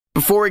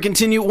Before we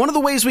continue, one of the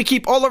ways we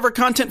keep all of our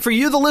content for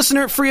you, the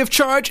listener, free of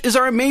charge is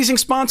our amazing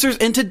sponsors,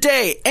 and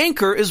today,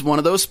 Anchor is one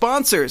of those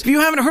sponsors. If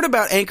you haven't heard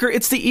about Anchor,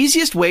 it's the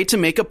easiest way to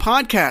make a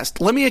podcast.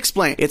 Let me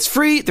explain. It's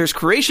free, there's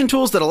creation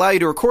tools that allow you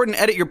to record and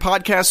edit your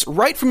podcasts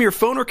right from your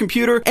phone or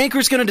computer.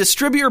 Anchor's going to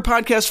distribute your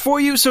podcast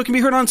for you so it can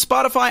be heard on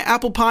Spotify,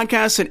 Apple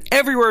Podcasts, and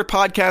everywhere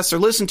podcasts are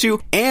listened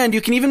to, and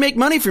you can even make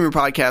money from your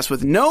podcast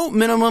with no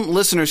minimum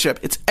listenership.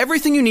 It's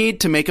everything you need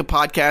to make a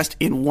podcast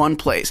in one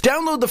place.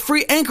 Download the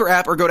free Anchor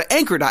app or go to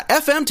anchor.fm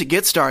to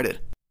get started.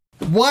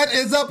 What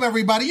is up,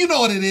 everybody? You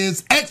know what it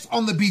is. X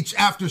on the Beach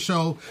after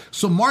show.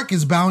 So Mark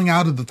is bowing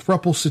out of the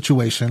throuple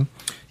situation.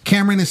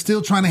 Cameron is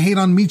still trying to hate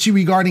on Michi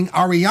regarding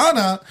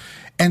Ariana.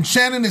 And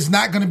Shannon is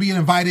not going to be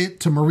invited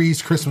to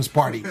Marie's Christmas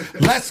party.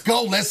 Let's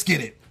go. Let's get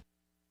it.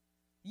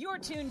 You're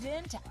tuned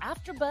in to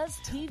AfterBuzz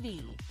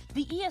TV,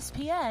 the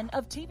ESPN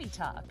of TV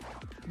talk.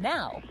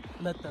 Now,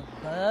 let the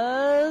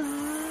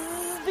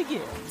buzz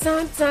begin.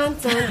 Dun, dun,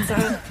 dun, dun,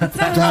 dun,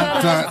 Dun,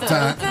 dun,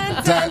 dun,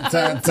 dun,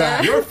 dun,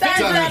 dun. Your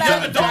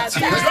favorite adult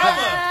teen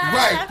drama.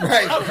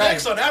 Right. Up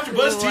next on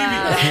AfterBuzz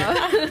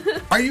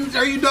TV. Are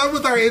you done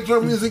with our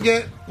intro music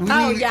yet?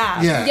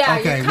 Yeah,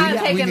 Okay, you're kinda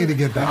we taking need to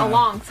get that. a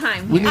long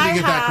time. We need here. to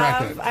get that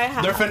cracked in. I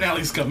have. Their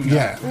finale's coming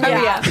Yeah.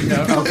 up.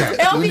 Yeah. Okay.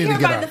 It'll we be need here to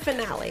get by our- the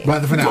finale. By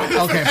the finale.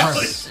 Okay,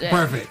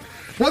 perfect.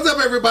 What's up,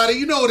 everybody?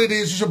 You know what it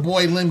is. It's your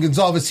boy, Lim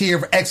Gonzalez here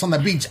for X on the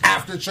Beach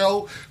After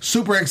Show.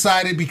 Super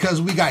excited because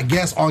we got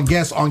guests on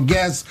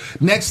guests.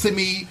 Next to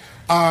me,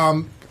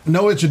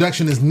 no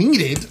introduction is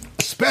needed,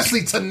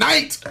 especially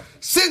tonight,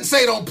 since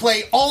they don't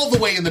play all the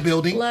way in the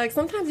building. Look,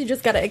 sometimes you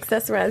just got to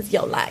accessorize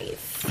your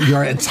life.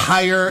 Your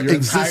entire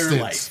existence.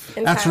 life.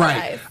 That's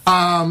Entire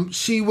right.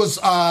 She was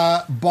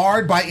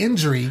barred by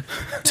injury,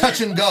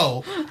 touch and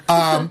go.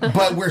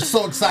 But we're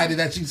so excited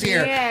that she's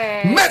here.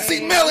 Yay.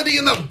 Messy Melody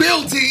in the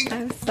building.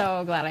 I'm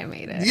so glad I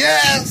made it.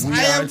 Yes, We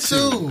I are am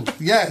too.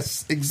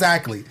 Yes,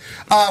 exactly.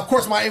 Of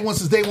course, my A1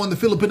 since day one, the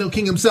Filipino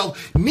king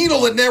himself, Nino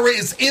Lanera,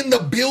 is in the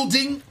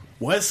building.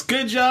 What's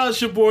good, y'all? It's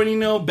your boy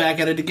Nino, back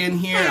at it again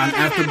here on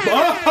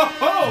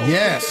AfterBuzz.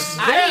 Yes.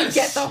 I didn't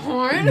get the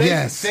horn.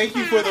 Yes. Thank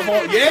you for the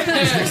whole.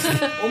 Yes.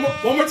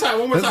 one more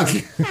time. All right.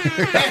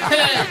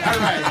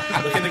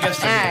 Look at the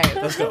guest All right.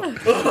 Let's go.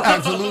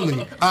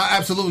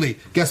 Absolutely.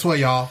 Guess what,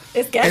 y'all?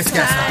 It's guest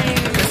time.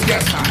 It's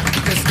guest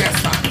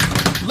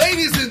time.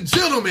 Ladies and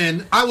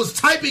gentlemen, I was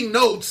typing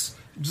notes.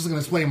 I'm just gonna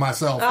explain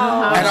myself, and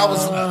I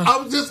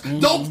was just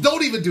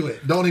don't even do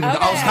it. Don't even. Okay.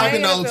 I was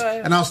typing notes,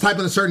 and I was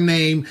typing a certain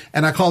name,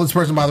 and I called this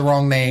person by the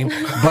wrong name,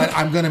 but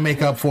I'm gonna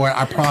make up for it.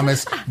 I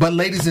promise. But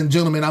ladies and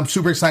gentlemen, I'm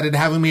super excited to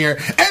have him here,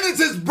 and it's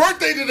his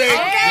birthday today.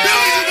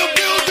 Billy's in the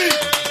building.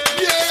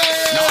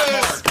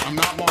 Yes. I'm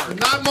not Mark.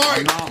 Not Mark.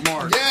 I'm not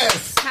Mark.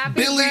 Yes.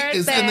 Happy Billy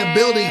is in the birthday.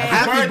 building.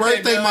 Happy Happy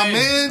birthday, birthday, my Billy.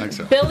 man. Thanks,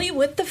 sir. Billy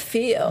with the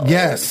feel.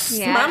 Yes.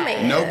 Yeah. My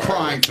man. No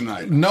crying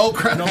tonight. No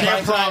crap. No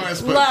Can't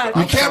promise, but Look.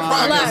 I'm You can't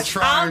trying. promise. I'm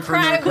trying I'll for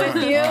cry no with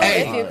crying. you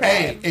if you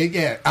cry.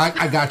 Yeah,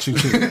 I got you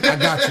too. I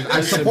got you.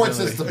 I support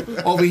system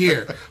over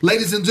here.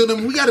 Ladies and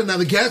gentlemen, we got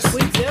another guest. We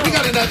do. We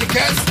got another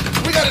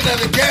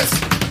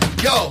guest.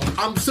 Yo,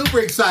 I'm super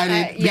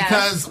excited Yes.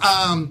 because,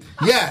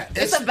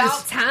 It's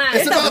about time.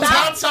 It's about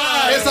about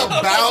time. It's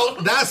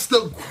about, that's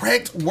the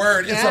correct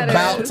word. It's That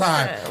about is.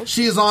 time.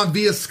 She is on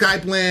via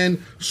Skype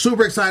land.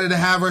 Super excited to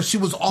have her. She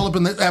was all up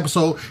in the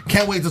episode.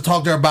 Can't wait to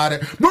talk to her about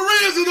it.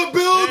 Maria's in the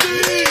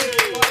building.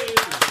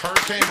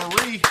 Hurricane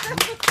Marie.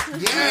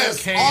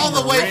 Yes, Hurricane all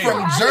the way Maria.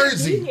 from Happy to be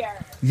Jersey. here.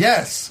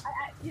 Yes.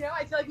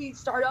 I feel like we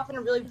started off in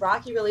a really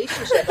rocky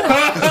relationship.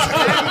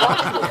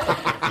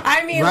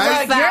 I mean,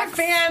 Right? look, your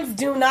fans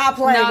do not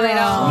play. No, they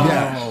girl. don't.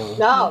 Yeah.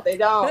 No, they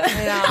don't.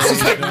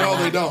 She's like, no,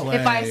 they don't.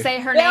 If I say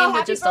her Bill, name with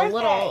happy just birthday. a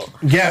little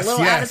Yes,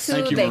 attitude,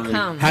 Thank you, they Marie.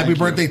 come. Happy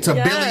birthday to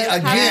Yes. Billy Happy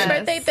again.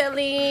 birthday,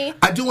 Billy.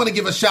 I do want to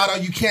give a shout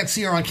out. You can't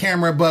see her on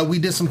camera, but we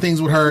did some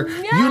things with her.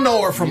 You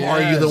know her from Are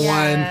You the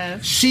Yes.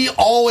 One? She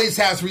always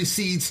has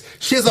receipts.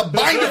 She has a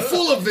binder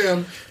full of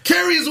them.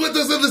 Carrie is with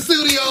us in the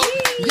studio.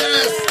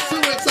 Yes,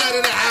 super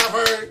excited to have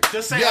her.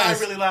 Just say Yes.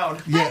 hi really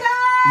loud. Yeah.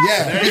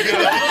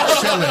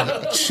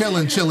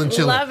 Chilling.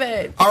 Love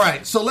it. All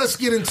right, so let's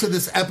get into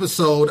this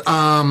episode.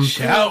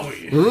 Shall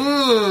we?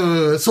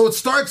 So it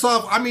starts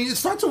off, it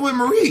starts off with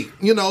Marie,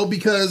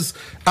 because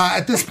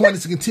at this point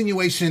it's a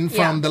continuation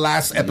from the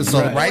last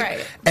episode, right?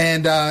 Right.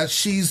 And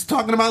she's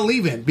talking about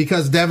leaving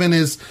because Devin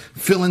is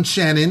feeling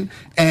Shannon,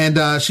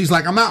 and she's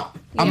like, I'm out.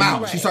 I'm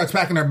out. She starts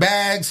packing her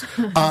bags.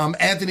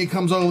 Anthony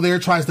comes over there,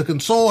 tries to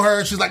console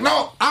her. She's like,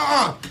 no,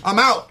 I'm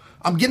out.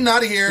 I'm getting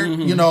out of here.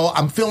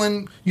 I'm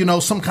feeling,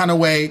 some kind of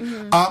way.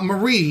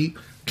 Marie,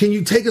 can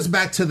you take us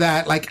back to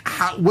that? Like,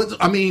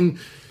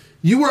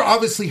 you were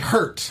obviously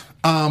hurt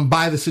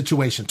by the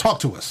situation.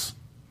 Talk to us.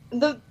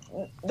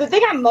 The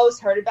thing I'm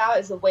most hurt about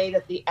is the way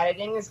that the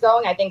editing is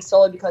going. I think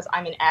solely because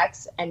I'm an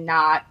ex and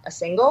not a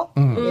single.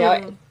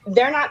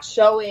 They're not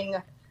showing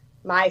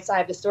my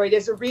side of the story.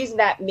 There's a reason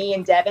that me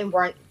and Devin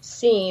weren't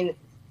seen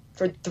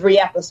for 3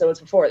 episodes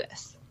before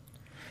this.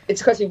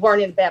 It's because we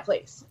weren't in a bad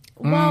place.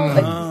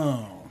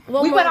 Well,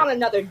 We went on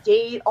another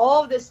date,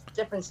 all of this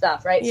different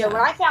stuff, right? Yeah. So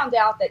when I found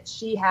out that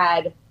she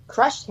had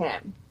crushed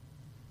him,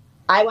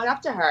 I went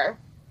up to her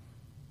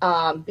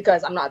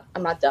because I'm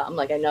not dumb.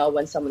 Like, I know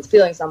when someone's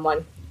feeling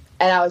someone.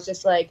 And I was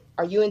just like,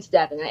 are you into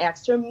Devin? And I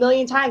asked her a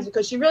million times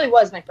because she really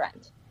was my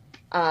friend.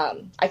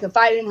 I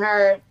confided in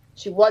her.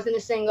 She wasn't a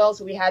single,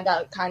 so we had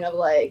that kind of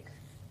like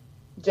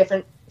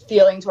different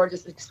feeling towards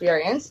this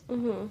experience.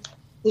 Mm-hmm.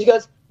 She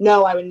goes,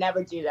 no, I would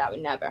never do that. I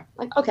would never.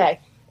 Like, okay.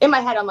 In my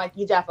head, I'm like,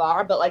 you def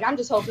are, but like, I'm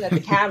just hoping that the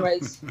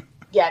cameras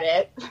get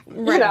it,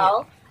 you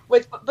know,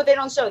 but they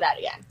don't show that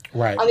again.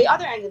 Right. On the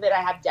other end of it,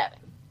 I have Devin,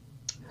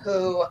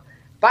 who,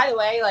 by the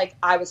way, like,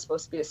 I was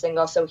supposed to be a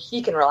single, so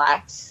he can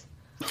relax.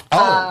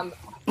 Oh,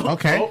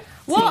 okay.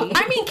 Well,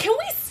 I mean, can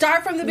we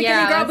start from the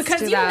beginning, girl?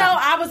 Because you know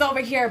I was over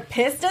here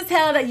pissed as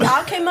hell that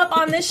y'all came up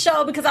on this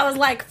show because I was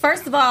like,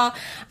 first of all,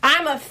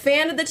 I'm a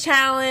fan of the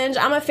challenge.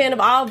 I'm a fan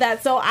of all of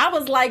that. So I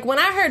was like, when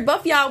I heard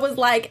both y'all was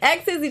like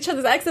exes, each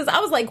other's exes,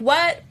 I was like,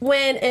 what,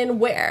 when, and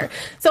where?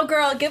 So,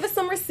 girl, give us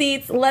some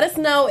receipts. Let us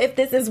know if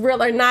this is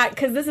real or not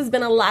because this has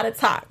been a lot of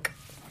talk.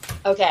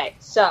 Okay,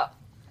 so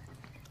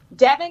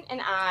Devin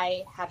and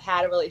I have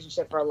had a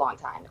relationship for a long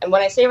time. And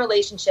when I say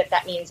relationship,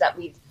 that means that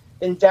we've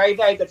been very,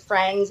 very good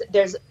friends.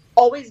 There's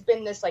always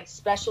been this like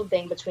special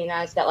thing between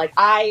us that like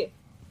I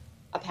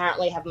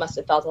apparently must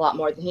have felt a lot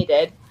more than he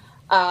did.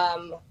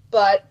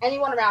 But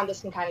anyone around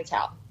us can kind of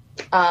tell.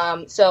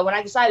 So when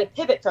I decided to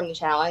pivot from the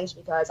challenge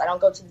because I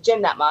don't go to the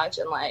gym that much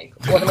and like,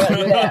 what am I going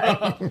to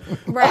do there?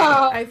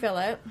 Right, I feel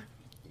it.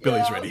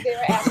 Billy's ready. They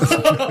were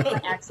asking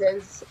for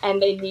exes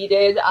and they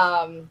needed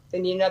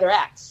another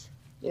ex.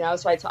 You know,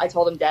 so I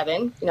told him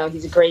Devin, you know,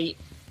 he's a great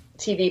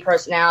TV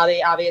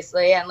personality,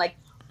 obviously. And like,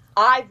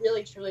 I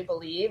really, truly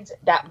believed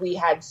that we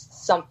had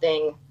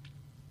something,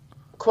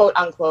 quote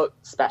unquote,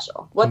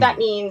 special. What that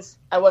means,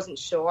 I wasn't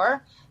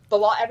sure. But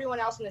while everyone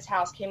else in this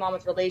house came on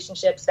with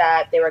relationships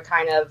that they were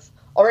kind of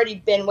already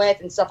been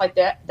with and stuff like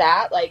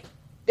that, like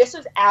this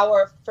was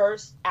our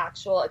first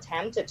actual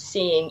attempt at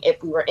seeing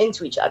if we were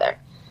into each other.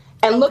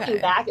 And looking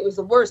back, it was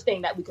the worst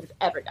thing that we could have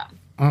ever done.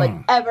 Like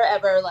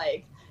ever,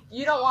 like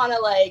you don't want to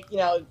like, you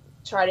know,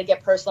 try to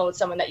get personal with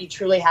someone that you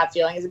truly have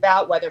feelings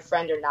about, whether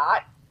friend or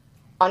not,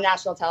 on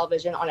national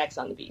television, on X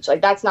on the Beach. Like,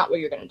 that's not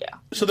what you're going to do.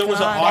 So there was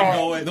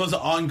an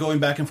ongoing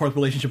back and forth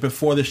relationship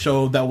before the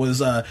show that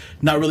was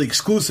not really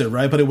exclusive,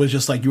 right? But it was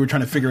just like you were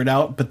trying to figure it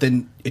out, but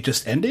then it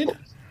just ended?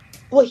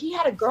 Well, he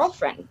had a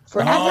girlfriend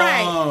forever.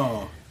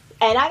 Oh.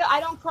 And I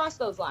don't cross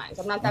those lines.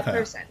 I'm not that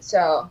person.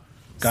 So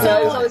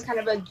it was always kind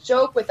of a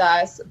joke with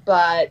us,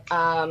 but,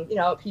 you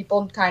know,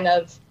 people kind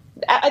of,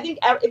 I think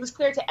it was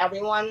clear to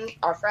everyone,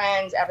 our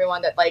friends,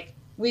 everyone, that, like,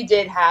 we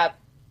did have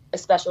a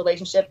special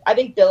relationship. I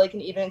think Billy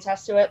can even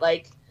attest to it.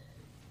 Like,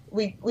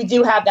 we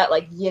do have that,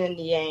 like, yin and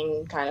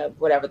yang kind of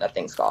whatever that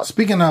thing's called.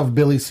 Speaking of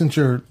Billy, since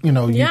you're, you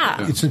know,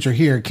 since you're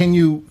here, can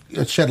you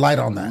shed light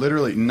on that?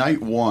 Literally,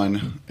 night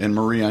one, and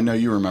Marie, I know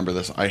you remember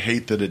this. I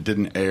hate that it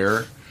didn't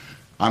air.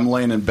 I'm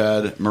laying in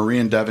bed. Marie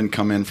and Devin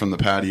come in from the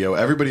patio.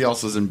 Everybody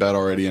else is in bed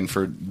already, and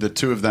for the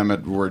two of them,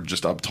 were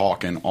just up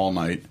talking all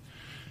night.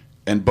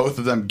 And both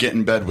of them get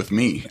in bed with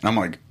me. And I'm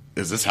like,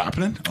 is this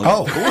happening? Cool.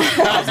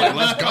 I was like,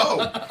 let's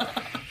go.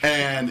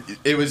 And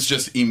it was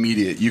just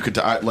immediate. You could,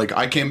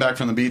 I came back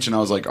from the beach and I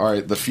was like, all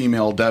right, the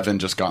female Devin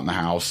just got in the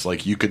house.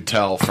 Like, you could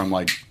tell from,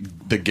 like,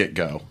 the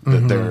get-go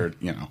that they're,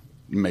 you know,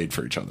 made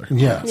for each other.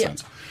 Yeah. In that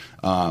sense.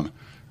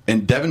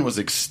 And Devin was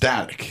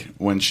ecstatic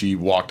when she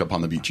walked up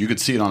on the beach. You could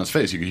see it on his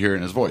face. You could hear it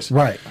in his voice.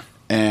 Right.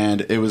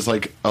 And it was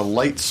like a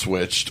light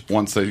switched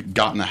once they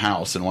got in the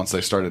house and once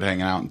they started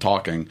hanging out and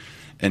talking.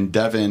 And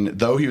Devin,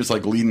 though he was,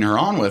 like, leading her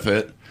on with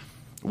it,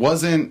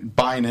 wasn't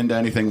buying into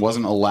anything,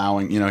 wasn't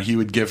allowing, you know, he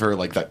would give her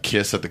like that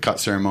kiss at the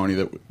cut ceremony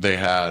that they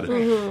had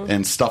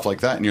and stuff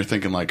like that. And you're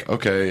thinking like,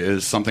 okay,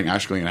 is something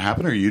actually going to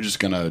happen? Or are you just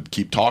going to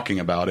keep talking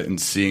about it and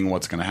seeing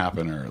what's going to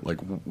happen? Or like,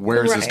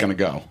 where is this going to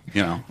go?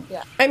 You know?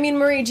 Yeah. I mean,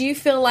 Marie, do you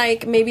feel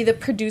like maybe the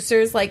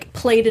producers like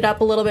played it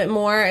up a little bit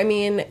more? I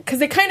mean,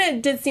 because it kind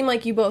of did seem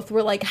like you both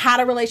were like had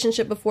a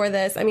relationship before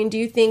this. I mean, do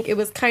you think it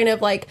was kind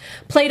of like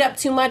played up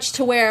too much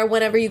to where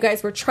whenever you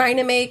guys were trying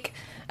to make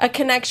a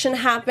connection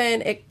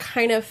happen, it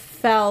kind of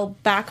fell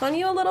back on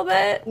you a little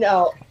bit?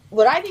 No.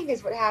 What I think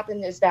is what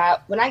happened is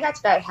that when I got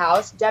to that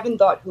house, Devin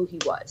thought who he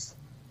was.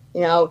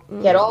 You know,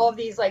 he had all of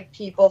these, like,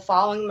 people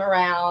following him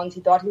around. He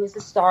thought he was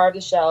the star of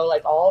the show,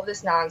 like, all of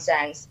this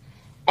nonsense.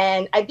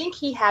 And I think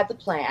he had the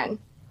plan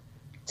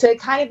to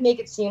kind of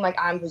make it seem like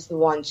I was the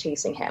one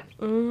chasing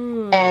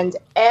him. And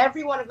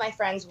every one of my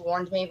friends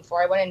warned me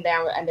before I went in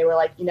there, and they were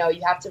like, you know,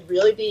 you have to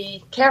really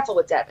be careful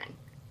with Devin.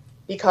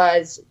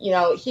 Because, you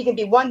know, he can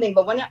be one thing,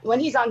 but when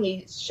he's on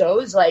these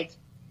shows, like,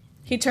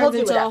 he turns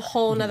into a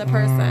whole nother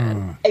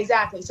person.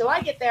 Exactly. So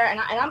I get there, and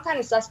I'm kind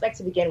of suspect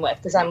to begin with,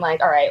 because I'm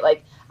like, all right,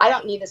 like, I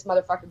don't need this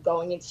motherfucker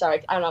going in.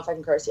 Sorry, I don't know if I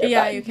can curse here.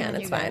 Yeah, you can.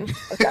 It's fine.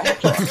 Okay.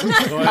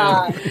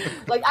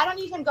 Like, I don't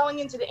need him going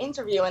into the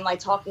interview and, like,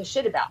 talking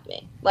shit about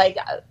me. Like,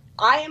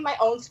 I am my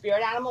own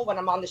spirit animal when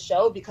I'm on the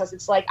show, because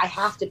it's like I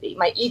have to be.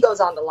 My ego's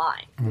on the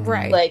line.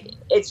 Right. Like,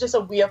 it's just a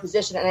weird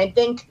position. And I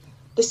think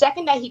the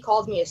second that he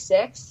called me a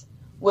 6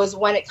 was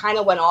when it kind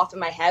of went off in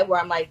my head, where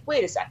I'm like,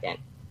 wait a second.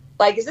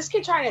 like, is this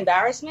kid trying to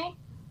embarrass me?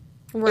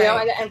 Right.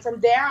 You know, and from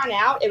there on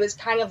out, it was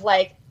kind of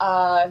like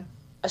a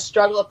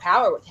struggle of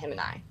power with him and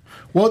I.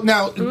 Well,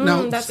 now,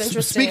 that's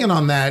interesting. Speaking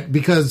on that,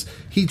 because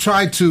he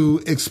tried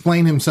to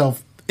explain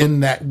himself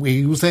in that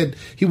way. He said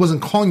he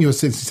wasn't calling you a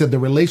 6. He said the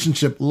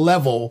relationship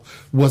level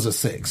was a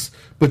 6.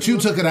 But you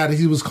took it out as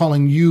he was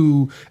calling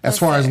you, as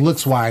far as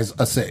looks-wise,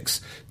 a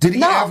 6. Did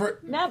he ever?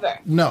 Never.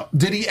 No.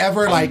 Did he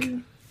ever, like...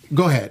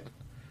 Go ahead.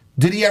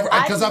 Did he ever...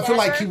 Because I feel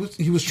like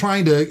he was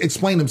trying to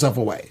explain himself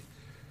away.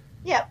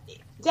 Yeah.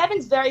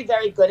 Devin's very,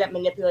 very good at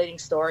manipulating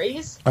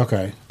stories.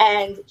 Okay.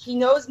 And he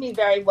knows me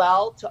very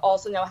well to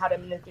also know how to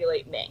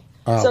manipulate me.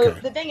 Oh, so okay.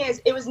 the thing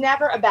is, it was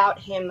never about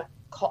him,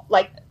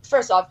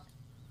 first off,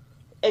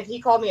 if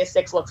he called me a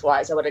 6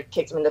 looks-wise, I would have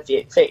kicked him in the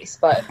face.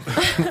 But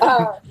the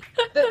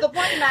point of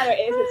the matter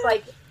is, it's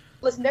like,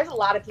 listen, there's a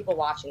lot of people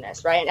watching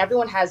this, right? And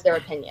everyone has their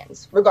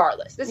opinions,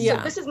 regardless. This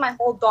is my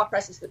whole thought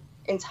process the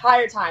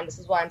entire time. This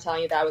is why I'm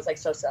telling you that I was, like,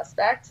 so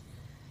suspect.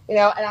 You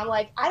know, and I'm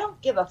like, I don't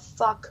give a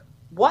fuck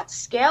what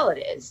scale it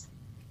is.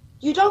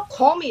 You don't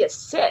call me a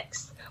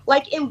 6.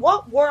 Like, in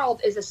what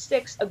world is a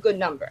 6 a good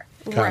number?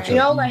 Gotcha. You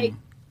know, like,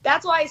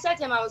 that's why I said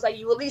to him, I was like,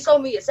 you at least owe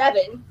me a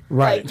 7.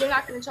 Right. Like, you're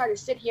not going to try to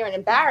sit here and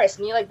embarrass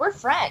me. Like, we're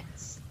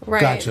friends.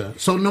 Right. Gotcha.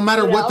 So no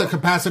matter what the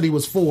capacity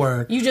was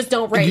for, you just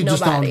don't rate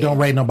nobody. don't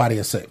rate nobody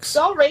a 6.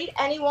 Don't rate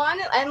anyone.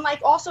 And,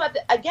 like, also,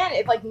 again,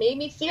 it, like, made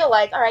me feel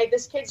like, all right,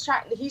 this kid's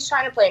he's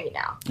trying to play me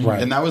now.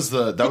 Right. And that was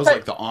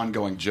like the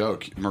ongoing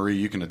joke. Marie,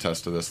 you can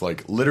attest to this.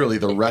 Like, literally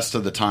the rest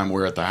of the time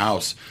we're at the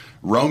house,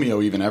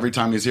 Romeo, even every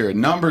time he's here,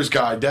 numbers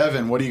guy,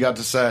 Devin, what do you got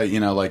to say?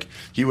 You know, like,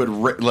 he would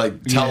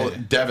tell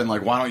Devin,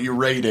 like, why don't you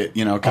rate it?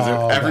 You know, because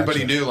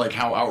everybody knew, like,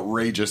 how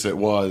outrageous it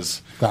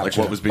was, like,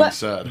 what was being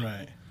said.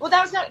 Right. Well,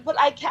 that was not. But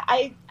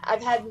I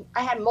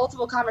had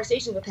multiple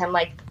conversations with him.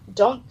 Like,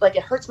 don't, like,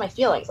 it hurts my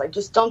feelings. Like,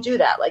 just don't do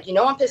that. Like, you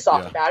know, I'm pissed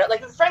off about it.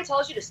 Like, if a friend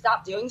tells you to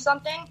stop doing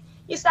something,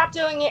 you stop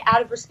doing it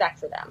out of respect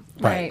for them.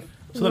 Right.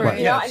 So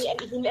You know,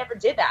 and he never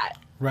did that.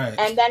 Right.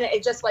 And then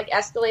it just, like,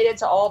 escalated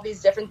to all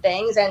these different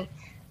things. And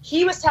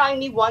he was telling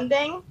me one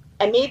thing,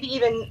 and maybe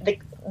even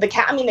the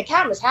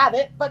cameras have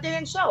it, but they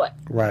didn't show it.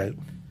 Right.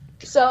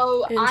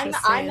 So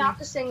I'm not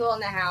the single in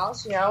the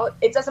house. You know,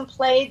 it doesn't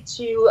play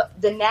to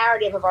the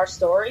narrative of our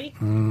story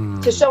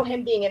to show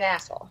him being an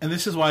asshole. And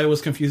this is why it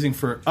was confusing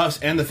for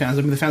us and the fans.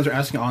 I mean, the fans are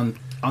asking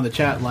on the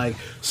chat, like,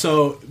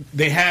 so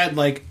they had,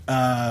 like,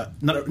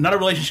 not a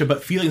relationship,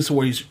 but feelings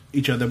towards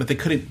each other, but they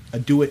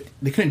couldn't do it.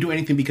 They couldn't do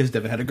anything because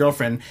Devin had a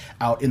girlfriend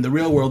out in the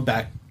real world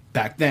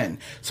back then.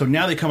 So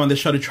now they come on the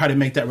show to try to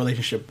make that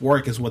relationship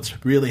work is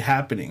what's really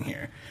happening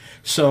here.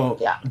 So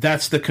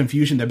that's the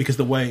confusion there, because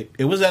the way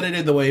it was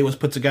edited, the way it was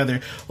put together,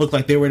 looked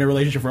like they were in a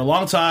relationship for a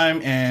long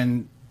time,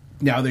 and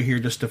now they're here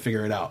just to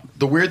figure it out.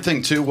 The weird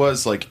thing too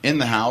was, like, in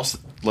the house,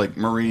 like,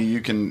 Marie,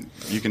 you can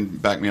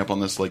back me up on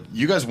this. Like,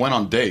 you guys went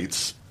on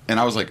dates, and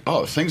I was like,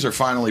 oh, things are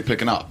finally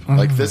picking up.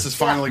 Like, this is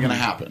finally going to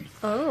happen.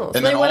 Oh, and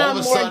so then they went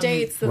on more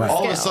dates than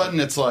all of a sudden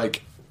it's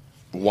like,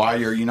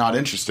 why are you not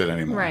interested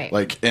anymore? Right.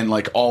 Like, and,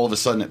 like, all of a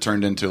sudden it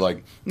turned into,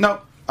 like,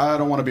 nope, I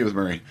don't want to be with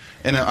Marie.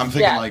 And I'm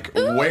thinking, like,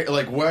 wait,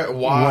 like, why?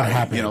 What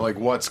happened? You know, like,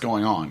 what's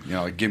going on? You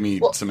know, like, give me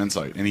some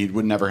insight. And he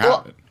would never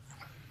have it.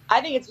 I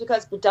think it's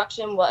because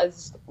production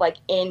was, like,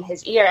 in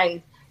his ear,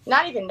 and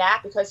not even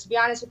that, because to be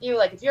honest with you,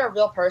 like, if you're a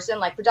real person,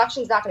 like,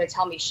 production's not going to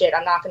tell me shit.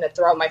 I'm not going to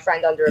throw my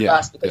friend under a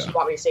bus because you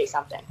want me to say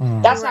something.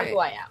 That's not who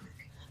I am.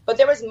 But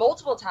there was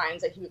multiple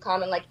times that he would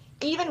come and, like,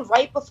 even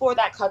right before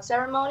that cut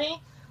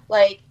ceremony,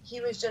 like,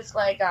 he was just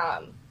like,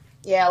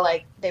 yeah,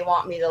 like, they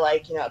want me to,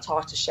 like, you know,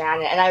 talk to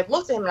Shannon. And I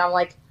looked at him and I'm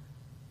like,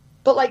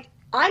 but, like,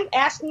 I'm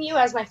asking you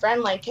as my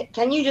friend, like,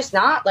 can you just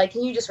not? Like,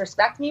 can you just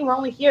respect me? We're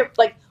only here.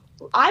 Like,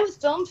 I was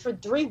filmed for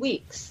 3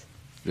 weeks.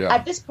 Yeah.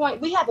 At this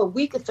point, we have a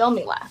week of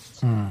filming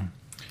left.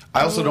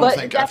 I also don't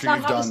think that's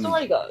not how the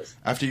story goes.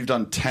 After you've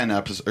done 10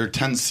 episodes or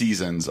 10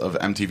 seasons of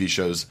MTV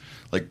shows,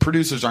 like,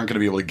 producers aren't going to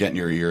be able to get in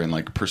your ear and,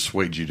 like,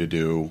 persuade you to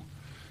do.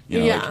 You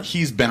know, like,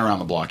 he's been around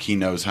the block. He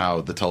knows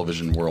how the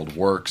television world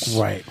works.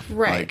 Right.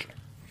 Like,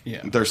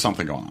 there's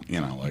something going on.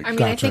 You know, like, I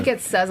mean, I think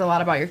it says a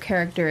lot about your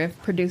character if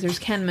producers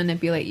can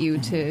manipulate you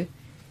to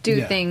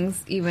do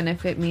things, even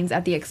if it means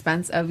at the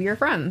expense of your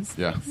friends.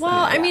 Yeah. Well,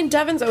 I mean,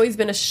 Devin's always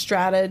been a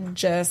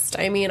strategist.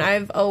 I mean,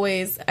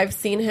 I've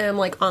seen him,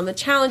 like, on The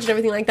Challenge and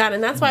everything like that,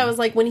 and that's why I was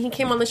like, when he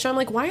came on the show, I'm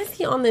like, why is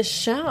he on this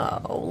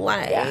show?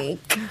 Like,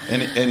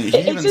 and he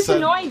even it's just said,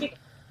 annoying.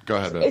 Go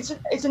ahead, Ben.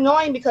 It's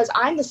annoying because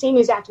I'm the same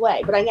exact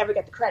way, but I never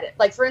get the credit.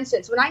 Like, for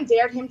instance, when I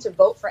dared him to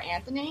vote for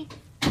Anthony,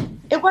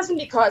 it wasn't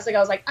because, like, I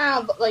was like,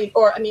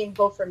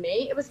 vote for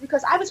me. It was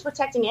because I was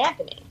protecting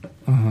Anthony.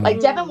 Like,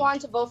 Devin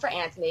wanted to vote for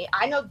Anthony.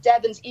 I know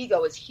Devin's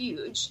ego is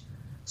huge.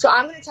 So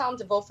I'm going to tell him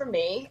to vote for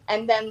me.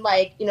 And then,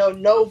 like, you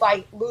know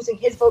by losing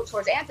his vote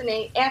towards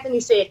Anthony,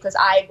 Anthony's safe because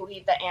I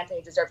believe that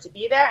Anthony deserves to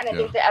be there. And I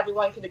think that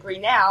everyone can agree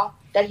now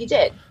that he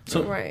did.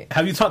 So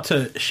have you talked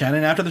to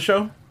Shannon after the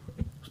show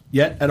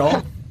yet at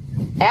all?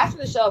 After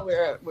the show, we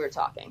were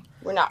talking.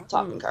 We're not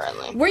talking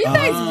currently. Were you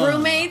guys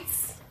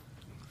roommates?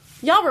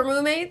 Y'all were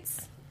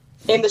roommates?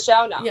 In the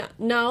show, no. Yeah,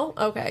 no.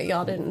 Okay,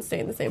 y'all didn't stay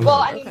in the same. Well,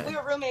 room. I mean, we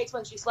were roommates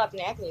when she slept in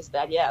Anthony's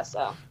bed. Yeah,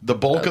 so the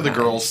bulk of the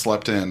girls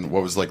slept in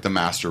what was like the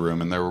master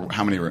room, and there were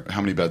how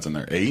many beds in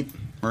there? 8,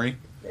 Marie?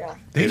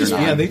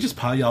 yeah. They just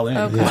pile y'all in.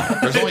 Okay.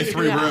 There's only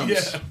 3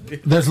 rooms.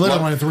 There's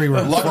literally only 3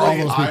 rooms for all Luckily,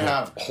 those people. I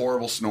have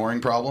horrible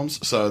snoring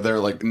problems, so they're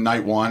like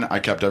night 1. I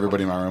kept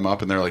everybody in my room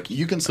up, and they're like,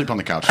 "You can sleep on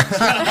the couch."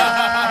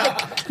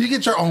 You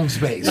get your own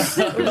space.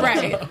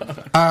 Right.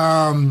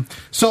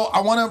 So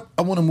I want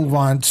to move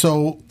on.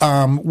 So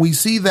we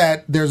see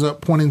that there's a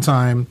point in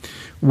time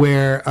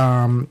where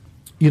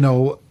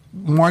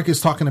Mark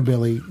is talking to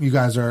Billy. You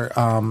guys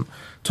are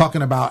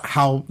talking about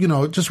how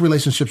just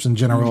relationships in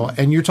general,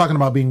 and you're talking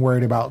about being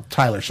worried about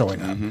Tyler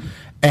showing up.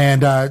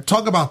 And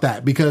talk about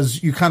that,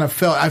 because you kind of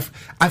felt.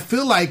 I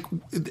feel like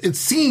it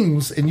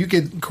seems, and you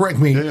can correct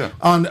me.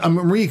 On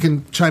Marie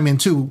can chime in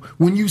too.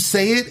 When you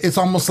say it, it's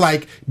almost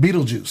like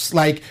Beetlejuice.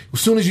 Like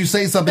as soon as you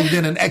say something,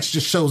 then an X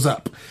just shows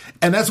up,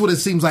 and that's what it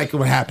seems like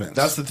what happens.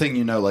 That's the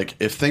thing, like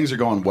if things are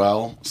going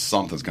well,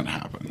 something's going to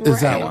happen.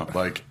 Exactly.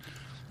 Like.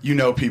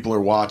 People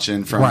are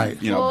watching from Well,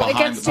 behind, it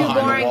gets too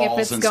behind boring the if walls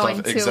it's and going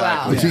stuff. too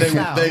Exactly.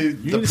 well.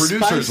 The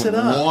producers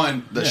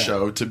want the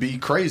show to be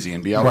crazy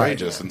and be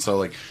outrageous, and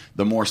so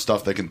the more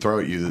stuff they can throw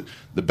at you,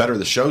 the better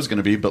the show's going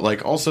to be.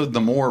 But also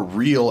the more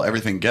real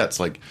everything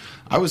gets.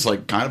 I was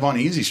kind of on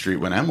Easy Street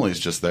when Emily's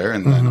just there,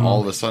 and then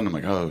all of a sudden I'm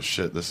like, oh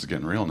shit, this is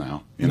getting real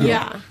now.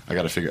 Yeah. I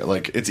got to figure.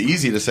 It's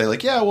easy to say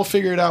yeah, we'll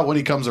figure it out when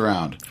he comes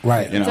around,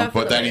 right?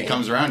 But then he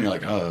comes around, and you're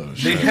like, oh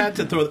shit. They had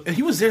to throw.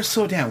 He was there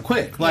so damn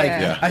quick.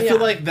 I feel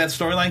like that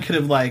storyline could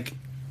have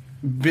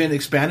been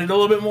expanded a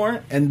little bit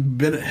more and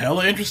been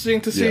hella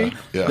interesting to see.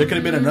 Yeah. There could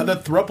have been another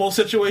throuple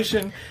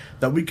situation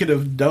that we could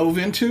have dove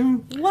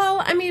into.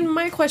 Well, I mean,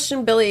 my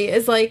question, Billy,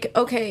 is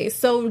okay,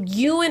 so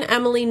you and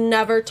Emily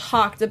never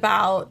talked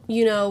about,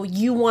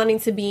 you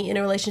wanting to be in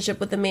a relationship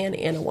with a man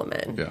and a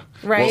woman. Yeah.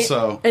 Right?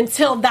 Well,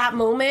 until that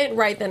moment,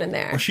 right then and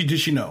there. Or did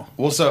she know?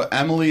 Well, so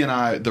Emily and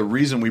I, the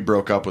reason we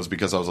broke up was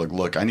because I was like,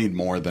 look, I need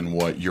more than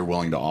what you're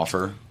willing to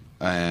offer.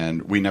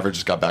 And we never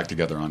just got back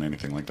together on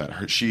anything like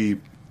that. She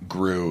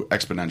grew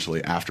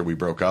exponentially after we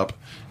broke up,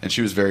 and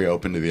she was very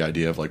open to the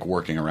idea of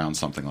working around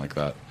something like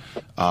that.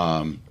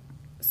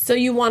 So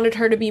you wanted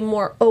her to be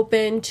more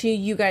open to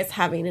you guys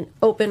having an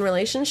open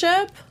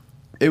relationship?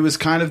 It was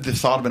kind of the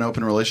thought of an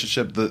open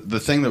relationship. The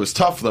thing that was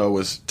tough, though,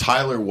 was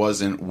Tyler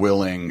wasn't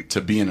willing to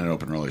be in an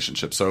open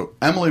relationship. So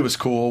Emily was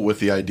cool with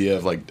the idea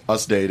of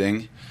us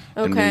dating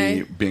and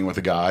me being with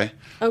a guy.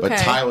 Okay. But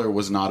Tyler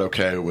was not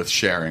okay with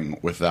sharing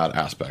with that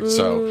aspect.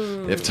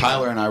 So if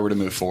Tyler and I were to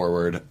move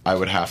forward, I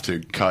would have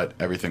to cut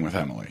everything with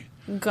Emily.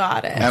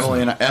 Got it.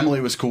 Emily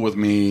was cool with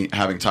me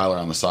having Tyler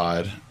on the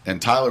side, and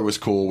Tyler was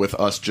cool with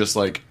us just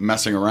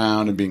messing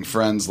around and being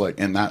friends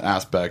in that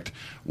aspect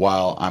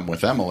while I'm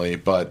with Emily.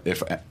 But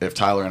if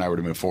Tyler and I were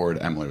to move forward,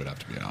 Emily would have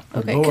to be out.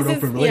 Okay, Lord,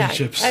 open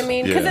relationships. I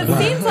mean, because it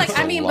seems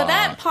but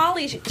that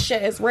poly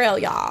shit is real,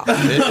 y'all.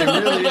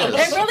 It really is.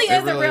 It really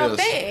is a real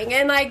thing,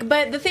 and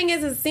but the thing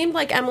is, it seemed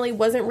like Emily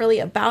wasn't really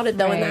about it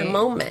though in that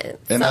moment.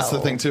 And that's the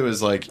thing too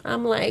is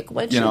I'm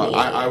what you mean?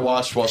 I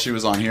watched while she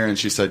was on here, and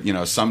she said,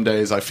 some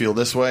days I feel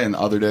this way, and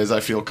other days I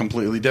feel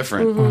completely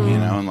different.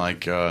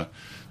 And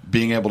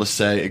being able to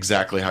say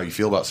exactly how you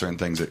feel about certain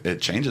things, it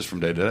changes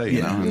from day to day.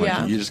 You know,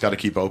 and you just got to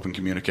keep open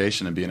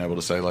communication and being able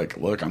to say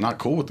look, I'm not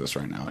cool with this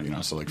right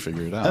now. So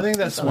figure it out. I think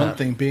that's one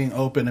thing, being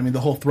open. I mean, the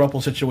whole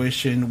throuple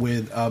situation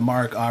with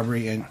Mark,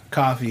 Aubrey, and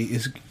Coffee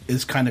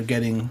is kind of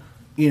getting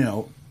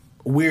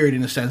weird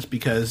in a sense,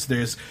 because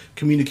there's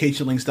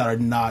communication links that are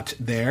not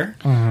there.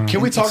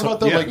 Can we talk about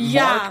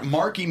that?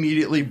 Mark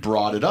immediately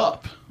brought it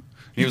up.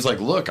 He was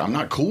like, look, I'm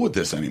not cool with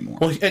this anymore.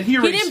 Well, and he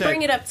didn't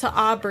bring it up to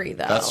Aubrey,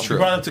 though. That's true.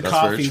 He brought it up to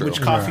Coffee, which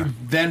Coffee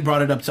then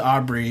brought it up to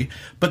Aubrey.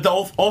 But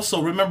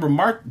also, remember,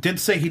 Mark did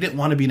say he didn't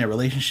want to be in a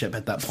relationship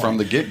at that point. From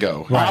the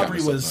get-go.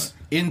 Aubrey was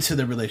into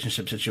the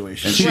relationship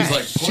situation. And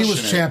she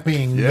was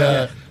championing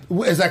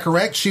is that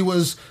correct? She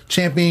was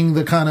championing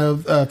the kind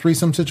of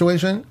threesome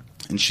situation?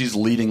 And she's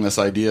leading this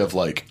idea of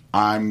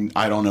I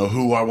don't know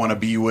who I want to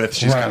be with.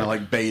 She's kind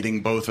of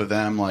baiting both of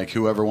them.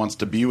 Whoever wants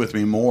to be with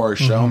me more,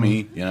 show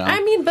me.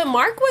 I mean, but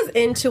Mark was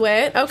into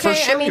it. Okay,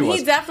 sure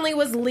he definitely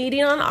was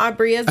leading on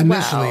Aubrey as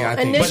initially, well. I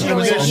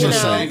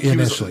think.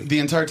 Initially, the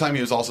entire time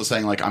he was also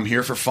saying I'm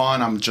here for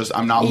fun. I'm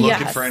not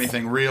looking for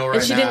anything real right now.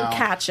 And she didn't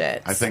catch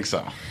it. I think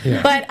so.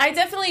 Yeah. But I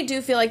definitely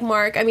do feel like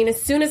Mark. I mean, as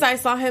soon as I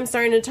saw him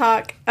starting to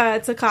talk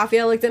to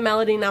Coffee, I looked at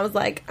Melody and I was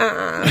like,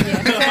 not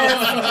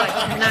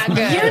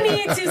good. You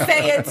need to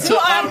say it to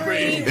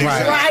Aubrey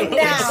right now.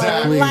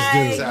 Exactly.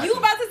 You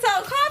about to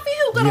tell Coffee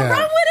who's gonna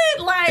run with it?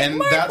 And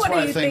Mark, that's what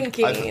why are you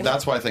thinking?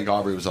 that's why I think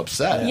Aubrey was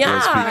upset. Yeah.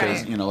 Was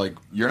because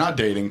you're not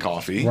dating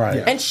Coffee, right?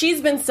 Yeah. And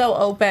she's been so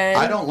open.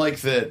 I don't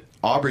like that.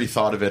 Aubrey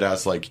thought of it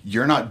as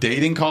you're not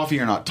dating Coffee,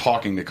 you're not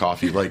talking to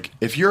Coffee.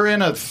 If you're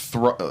in a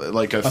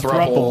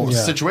throuple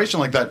situation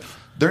like that,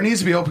 there needs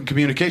to be open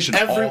communication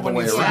all the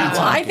way around.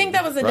 Well, I think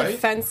that was a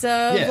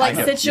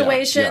defensive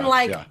situation.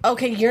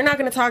 Okay, you're not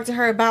going to talk to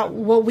her about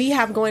what we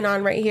have going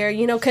on right here,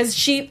 because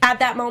she at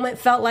that moment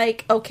felt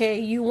like, okay,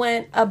 you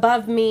went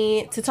above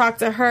me to talk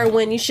to her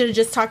when you should have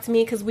just talked to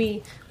me because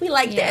we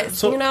like this,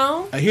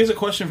 so, here's a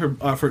question for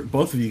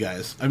both of you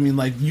guys. I mean,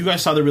 like, you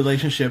guys saw the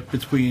relationship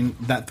between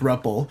that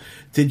throuple.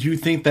 Did you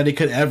think that it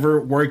could ever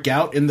work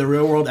out in the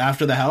real world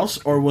after the house,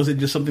 or was it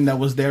just something that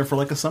was there for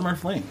like a summer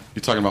fling?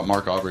 You're talking about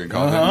Mark, Aubrey, and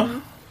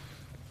Coffee?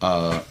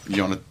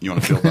 You want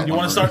to feel that? You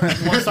want to start? I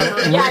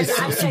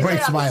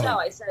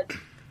said,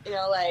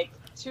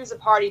 two's a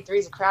party,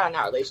 three's a crowd in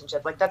that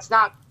relationship. Like, that's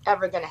not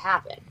ever going to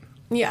happen.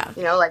 Yeah.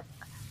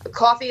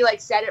 Coffee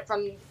said it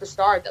from the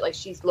start that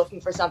she's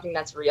looking for something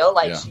that's real.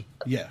 I was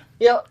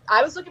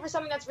looking for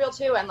something that's real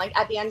too, and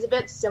at the end of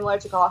it, similar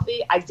to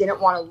Coffee, I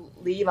didn't want to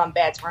leave on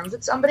bad terms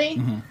with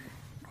somebody.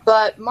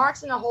 But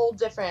Mark's in a whole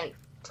different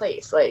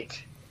place.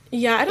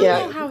 Yeah, I don't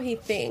know how he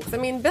thinks. I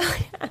mean, Billy,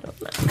 I don't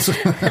know.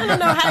 I don't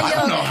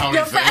know how he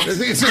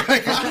thinks. Y'all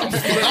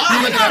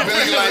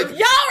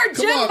are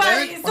gym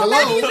buddies, so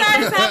maybe you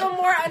guys have a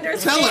more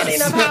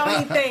understanding of how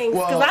he thinks.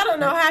 Because I don't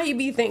know how he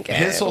be thinking.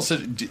 His whole,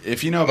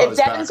 if you know about his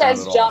background at all,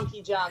 says jump,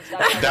 he jumps.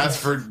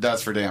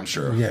 That's for damn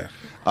sure. Yeah.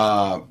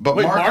 But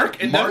wait,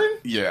 Mark and Devin?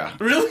 Yeah.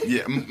 Really?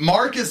 Yeah.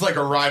 Mark is like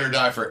a ride or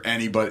die for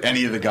any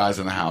of the guys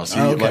in the house.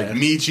 Okay.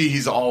 Michi,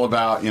 he's all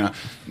about,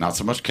 not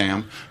so much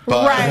Cam.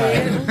 But,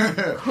 right.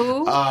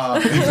 Who?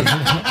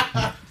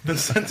 The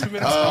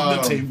sentiments on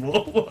the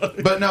table.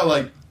 But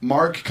no,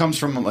 Mark comes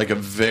from a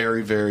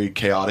very, very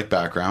chaotic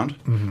background.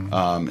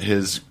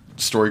 His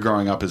story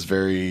growing up is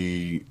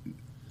very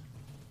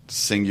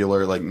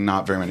singular.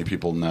 Not very many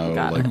people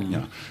know.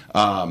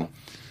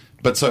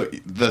 But so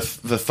the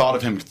thought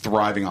of him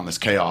thriving on this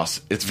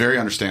chaos, it's very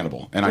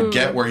understandable, and I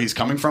get where he's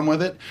coming from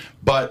with it.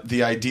 But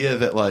the idea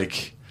that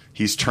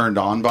he's turned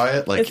on by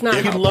it, it's not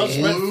it he loves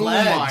red blew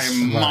flags.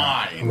 my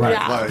mind. Right.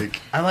 Yeah.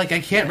 I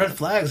can't red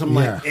flags. I'm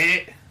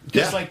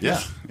this thing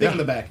in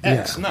the back.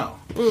 X, no.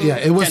 Yeah,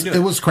 it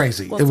was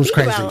crazy. Well, it was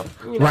crazy. About,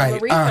 right.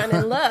 Marie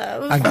finding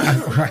love.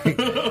 Right.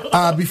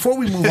 Before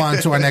we move on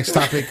to our next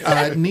topic,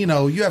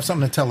 Nino, you have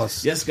something to tell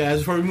us. Yes, guys.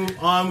 Before we move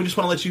on, we just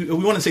want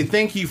to say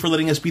thank you for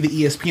letting us be the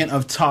ESPN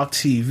of Talk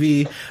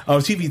TV,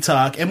 of TV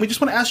Talk, and we just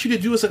want to ask you to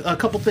do us a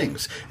couple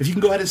things. If you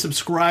can go ahead and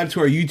subscribe to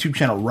our YouTube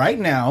channel right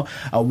now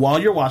while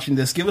you're watching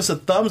this, give us a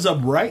thumbs up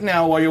right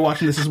now while you're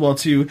watching this as well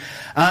too.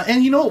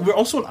 And we're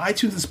also on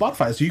iTunes and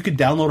Spotify, so you could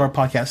download our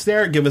podcast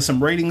there, give us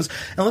some ratings,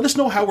 and let us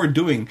know how we're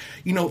doing.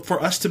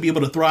 For us to be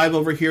able to thrive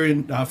over here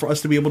and for us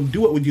to be able to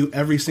do what we do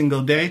every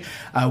single day,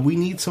 we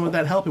need some of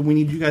that help, and we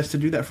need you guys to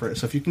do that for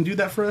us. So if you can do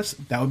that for us,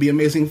 that would be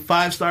amazing.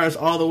 5 stars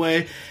all the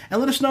way. And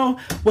let us know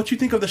what you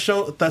think of the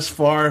show thus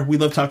far. We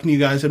love talking to you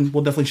guys, and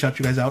we'll definitely shout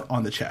you guys out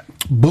on the chat.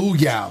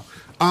 Booyah.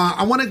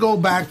 I want to go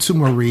back to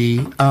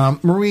Marie.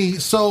 Marie,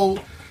 so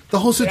the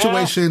whole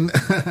situation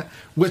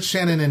with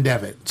Shannon and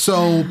Devin.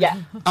 So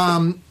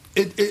from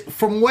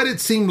what it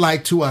seemed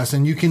like to us,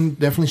 and you can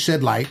definitely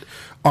shed light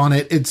on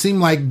it, it seemed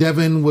like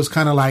Devin was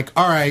kind of like,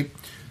 all right,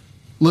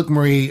 look,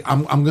 Marie,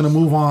 I'm going to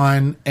move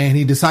on. And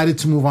he decided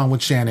to move on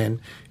with Shannon.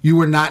 You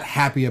were not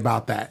happy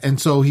about that. And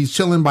so he's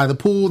chilling by the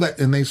pool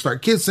and they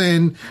start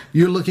kissing.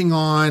 You're looking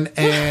on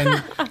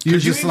and you're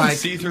just like,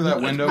 see through that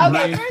window.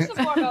 Okay,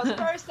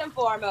 first and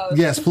foremost.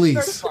 Yes, please.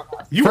 First and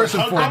foremost. You first were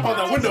hung up on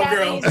the window,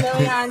 girl.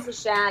 Millions to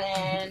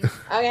Shannon.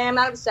 Okay, I'm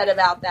not upset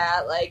about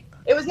that.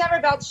 It was never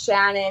about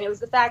Shannon. It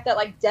was the fact that,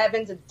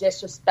 Devin's a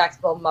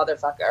disrespectful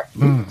motherfucker.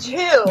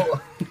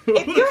 2,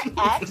 if your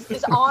ex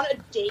is on a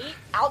date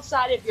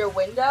outside of your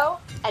window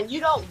and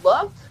you don't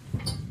look,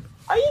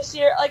 are you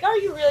serious? Are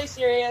you really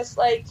serious?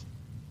 What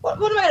am I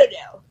going to do?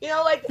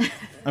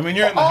 I mean,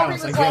 you're in the Aubrey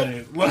house. I get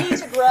it. You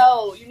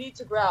need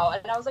to grow.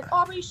 And I was like,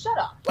 Aubrey, shut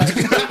up. And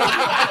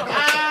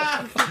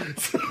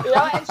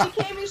she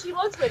came and she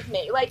looked with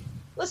me.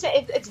 Listen,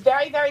 it's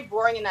very, very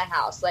boring in that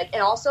house.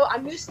 And also,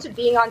 I'm used to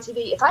being on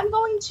TV. If I'm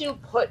going to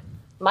put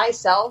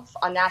myself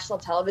on national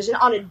television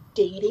on a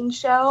dating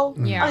show,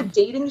 I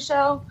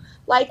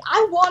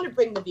want to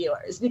bring the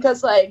viewers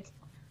because,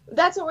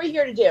 that's what we're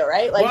here to do,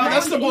 right? Wow,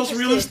 that's the most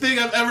realist thing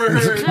I've ever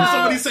heard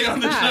somebody say on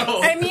the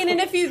show. I mean,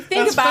 and if you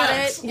think about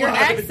it, your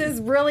ex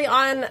is really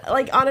on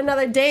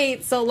another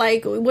date. So,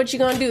 what you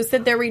gonna do?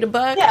 Sit there, read a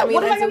book? Yeah, I mean,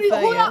 what am I gonna do?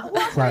 Who else am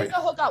I Right.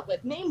 gonna hook up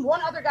with? Name one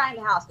other guy in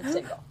the house that's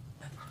single.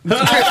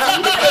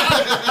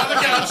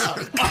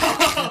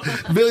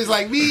 Billy's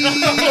like me.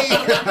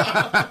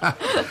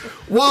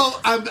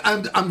 Well, I'm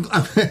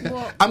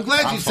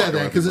glad you said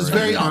that because it's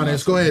very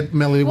honest. Go ahead,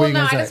 Melody. Well,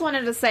 no, I just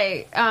wanted to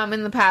say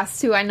in the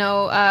past too. I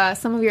know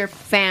some of your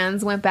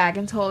fans went back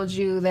and told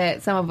you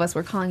that some of us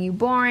were calling you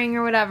boring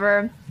or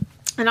whatever,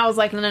 and I was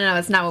like, no,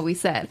 it's not what we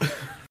said.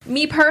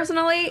 Me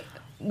personally,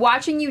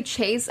 watching you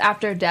chase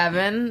after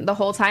Devin the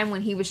whole time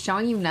when he was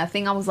showing you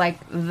nothing, I was like,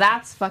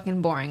 that's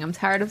fucking boring. I'm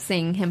tired of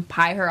seeing him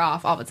pie her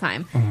off all the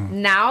time.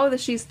 Now that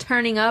she's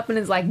turning up and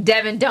is like,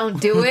 Devin,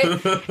 don't do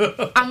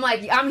it. I'm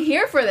like, I'm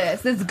here for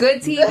this. It's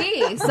good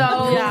TV.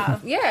 So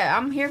yeah,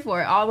 I'm here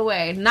for it all the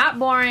way. Not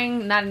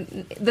boring.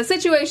 The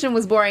situation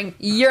was boring.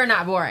 You're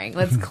not boring.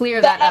 Let's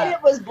clear that up. The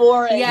edit was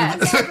boring.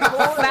 Yes.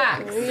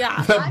 Facts.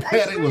 Yeah. I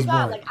swear to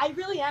God, like, I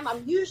really am.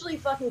 I'm usually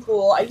fucking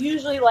cool. I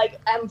usually, like,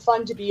 am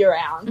fun to be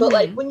around. But,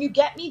 like, when you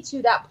get me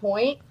to that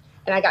point,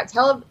 and I got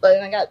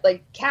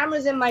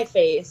cameras in my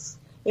face,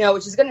 you know,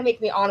 which is going to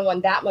make me on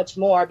one that much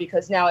more,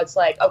 because now it's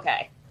like,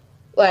 okay,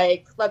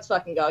 like, let's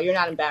fucking go. You're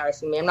not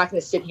embarrassing me. I'm not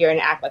going to sit here and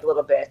act like a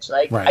little bitch.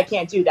 Like, I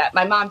can't do that.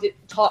 My mom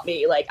taught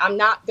me, like, I'm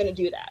not going to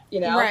do that, you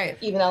know? Right.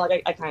 Even though,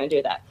 like, I kind of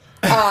do that.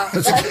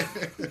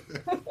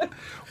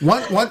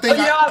 One thing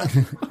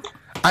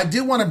I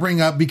did want to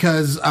bring up,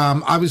 because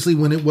obviously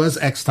when it was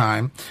X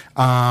time,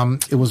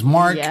 it was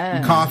Mark,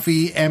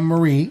 Coffee, and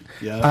Marie.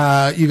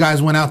 Yeah. You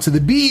guys went out to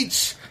the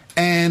beach,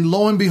 and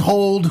lo and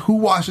behold, who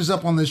washes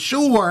up on the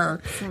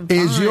shore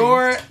is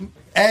your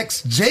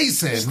ex,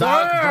 Jason,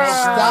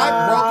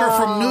 stockbroker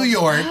from New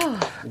York.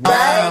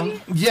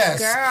 Yes,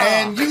 Girl.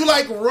 and you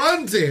like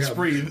run to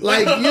him,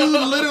 like you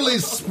literally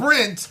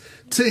sprint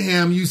to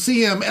him. You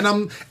see him, and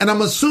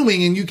I'm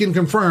assuming, and you can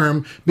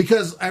confirm,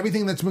 because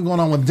everything that's been going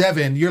on with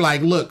Devin, you're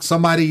like, look,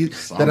 somebody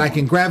that I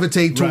can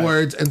gravitate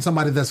towards, and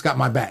somebody that's got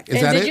my back.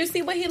 Is that it? Did you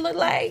see what he looked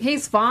like?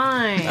 He's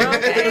fine.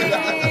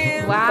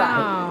 Okay.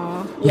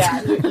 Wow.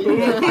 Yeah.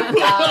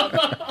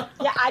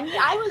 Yeah, I mean,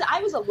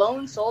 I was a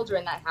lone soldier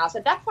in that house.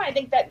 At that point, I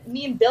think that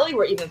me and Billy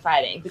were even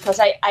fighting, because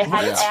I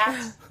had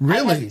asked.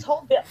 Really?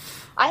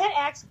 I had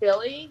asked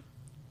Billy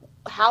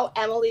how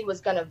Emily was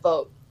going to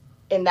vote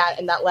in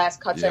that last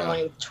cut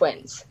ceremony with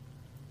twins.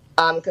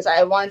 Because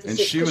I wanted to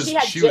see.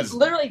 She had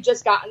literally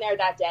just gotten there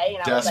that day,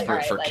 and I was like, all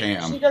right, for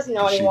Cam. She doesn't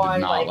know anyone. She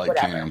did not like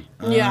whatever. Cam.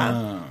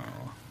 Yeah.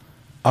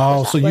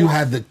 Oh, so you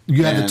had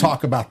to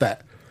talk about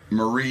that.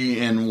 Marie,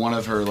 in one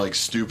of her like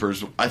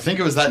stupors, I think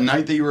it was that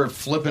night that you were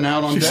flipping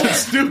out on Dev.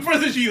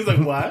 Stupors, and she was like,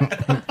 "What?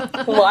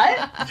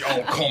 What?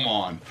 Oh, come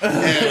on!"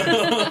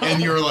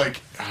 And you were like,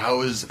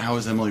 "How is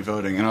Emily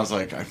voting?" And I was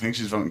like, "I think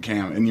she's voting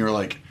Cam." And you were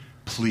like,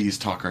 "Please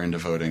talk her into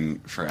voting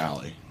for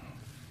Allie,"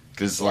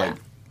 because like.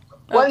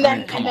 Well, and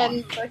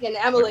then fucking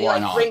Emily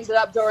like brings it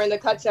up during the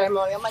cut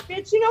ceremony. I'm like,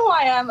 bitch, you know who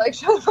I am. Like,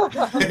 shut the fuck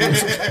up.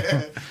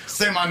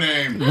 Say my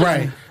name.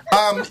 Right.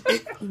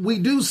 We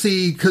do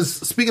see, because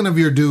speaking of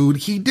your dude,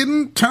 he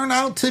didn't turn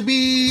out to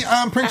be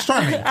Prince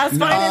Charming. As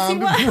fine as he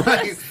was.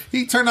 Right.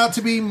 He turned out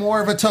to be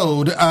more of a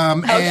toad.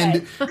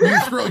 And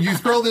you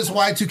throw this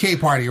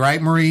Y2K party,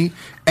 right, Marie?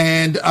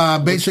 And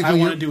basically, I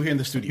want to do here in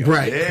the studio.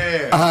 Right.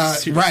 Yeah.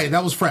 Right.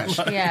 That was fresh.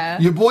 Yeah.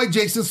 Your boy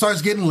Jason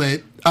starts getting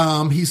lit.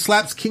 He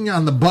slaps Kenya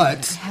on the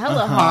butt.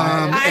 Hella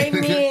hard. I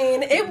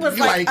mean, it was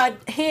like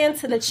a hand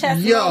to the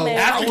chest moment.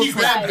 After he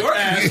grabbed your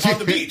ass on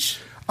the beach.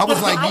 I was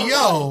like,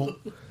 yo.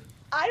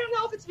 I don't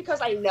know if it's because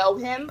I know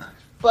him,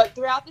 but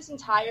throughout this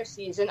entire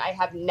season, I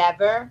have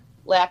never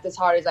laughed as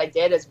hard as I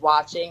did as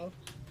watching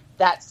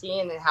that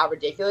scene and how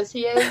ridiculous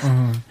he is.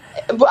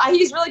 But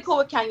he's really cool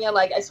with Kenya.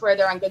 Like, I swear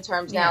they're on good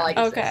terms now. Like,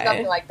 it's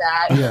nothing like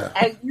that. Yeah.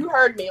 And you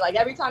heard me. Like,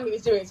 every time he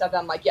was doing something,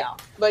 I'm like, yo,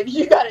 like,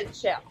 you gotta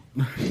chill.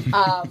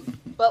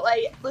 But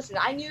like, listen,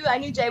 I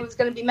knew Jay was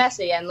gonna be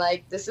messy, and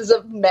like, this is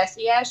a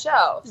messy ass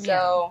show.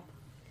 So,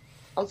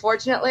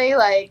 unfortunately,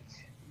 like.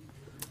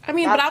 I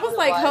mean, but I was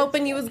like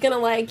hoping you was gonna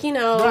like, you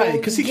know,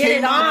 because he get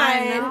came it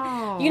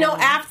on. You know,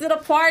 after the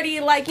party,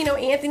 like, you know,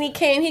 Anthony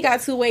came, he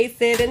got too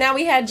wasted, and now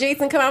we had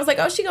Jason come. I was like,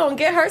 oh, she gonna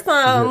get her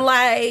some,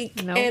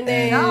 like, and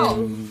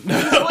then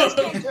boys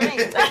can't drink.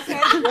 They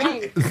can't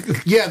drink.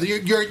 Yeah,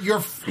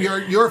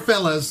 your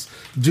fellas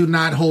do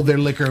not hold their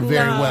liquor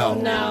very well.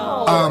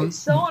 No, it's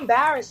so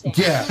embarrassing.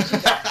 Yeah,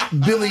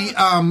 Billy.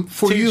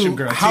 For you,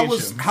 how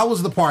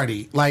was the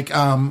party? Like,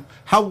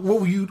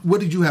 what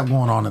did you have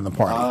going on in the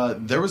party?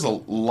 There was a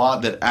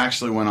lot that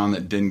actually went on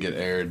that didn't get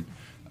aired.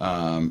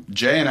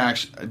 Jay and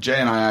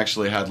I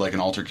actually had like an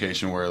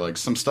altercation where like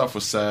some stuff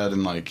was said,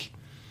 and like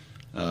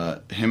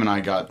him and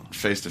I got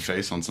face to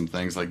face on some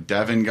things. Like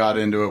Devin got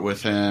into it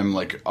with him.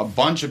 Like a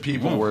bunch of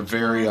people were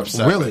very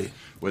upset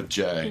with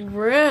Jay.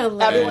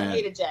 Really? Everyone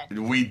hated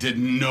Jay.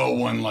 No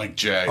one liked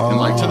Jay. And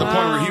like to the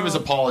point where he was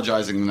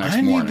apologizing the next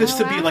morning. I need this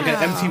to be like an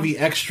MTV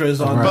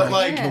Extras on But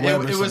like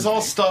it was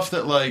all stuff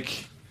that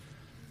like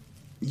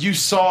you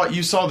saw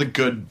the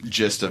good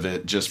gist of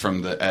it just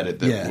from the edit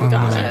that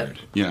was aired.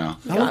 You know.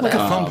 That looked like a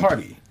fun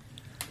party.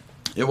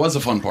 It was a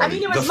fun party. I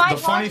mean, it was my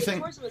party.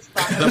 Of course it was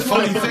fun. The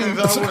funny thing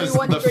though was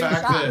the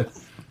fact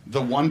that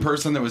the one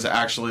person that was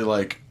actually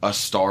like a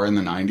star in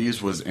the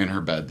 90s was in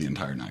her bed the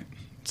entire night.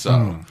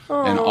 So,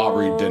 and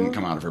Aubrey didn't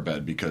come out of her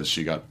bed because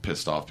she got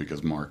pissed off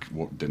because Mark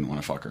didn't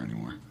want to fuck her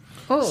anymore.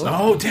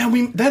 Oh,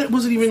 damn! That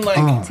wasn't even like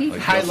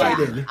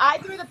highlighted. Yeah, I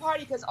threw the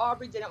party because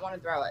Aubrey didn't want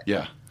to throw it.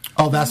 Yeah.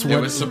 Oh, that's what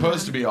it was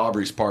supposed to be.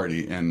 Aubrey's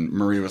party, and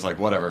Marie was like,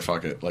 "Whatever,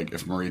 fuck it." Like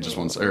if Aubrey just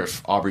wants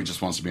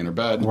to be in her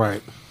bed,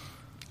 right?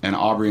 And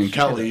Aubrey and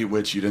Kelly,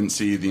 which you didn't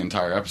see the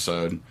entire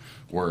episode,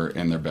 were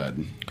in their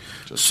bed.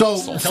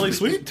 So Kelly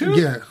Sweet too.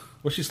 Yeah.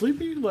 Was she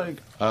sleepy? Like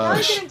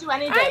Kelly didn't do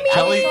anything. I mean,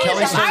 Kelly if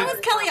I started- was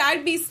Kelly,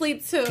 I'd be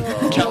asleep too.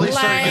 Kelly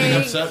started getting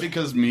Like- upset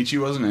because Michi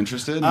wasn't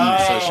interested, and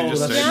so she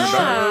just stayed in her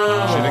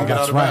bed. She didn't get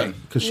out of bed.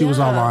 because she was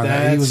all on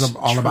that. He was That's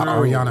all about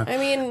true. Ariana. I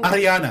mean,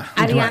 Ariana.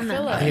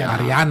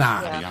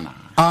 Ariana.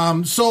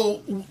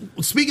 So,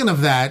 speaking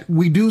of that,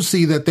 we do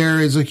see that there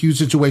is a huge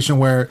situation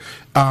where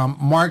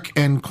Mark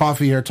and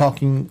Coffee are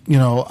talking,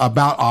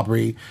 about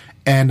Aubrey.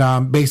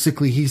 And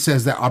basically, he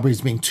says that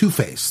Aubrey's being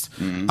two-faced.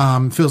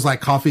 Feels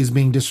like Coffee is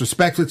being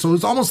disrespected. So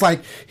it's almost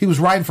like he was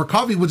riding for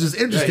Coffee, which is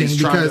interesting He's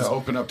trying because to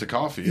open up to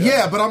Coffee.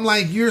 yeah, but I'm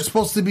like, you're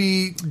supposed to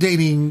be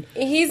dating.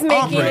 he's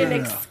making Aubrey. an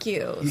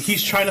excuse.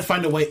 He's trying to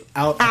find a way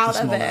out Out at this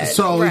of moment. it.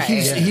 So Right.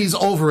 he's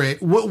over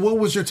it. What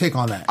was your take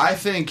on that? I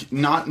think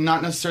not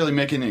necessarily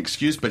making an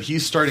excuse, but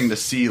he's starting to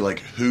see like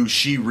who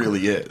she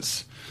really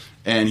is,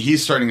 and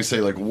he's starting to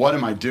say like, "What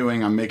am I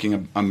doing? I'm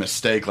making a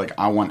mistake. Like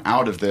I want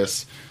out of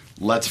this.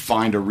 Let's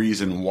find a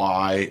reason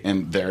why."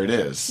 And there it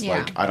is. Yeah.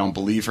 Like I don't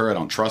believe her. I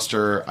don't trust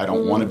her. I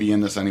don't want to be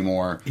in this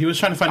anymore. He was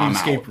trying to find an I'm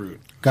escape out. route.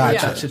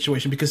 Gotcha. That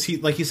situation because he,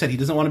 like he said, he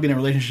doesn't want to be in a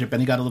relationship,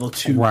 and he got a little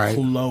too Right.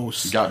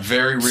 close. Got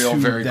very real to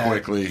very that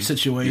quickly.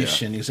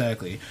 Situation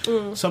exactly.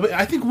 So, but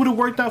I think it would have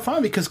worked out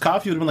fine because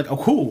Coffee would have been like,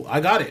 "Oh, cool, I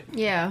got it.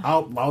 Yeah.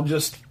 I'll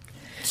just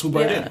swoop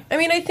right in." I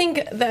mean, I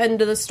think the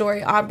end of the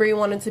story, Aubrey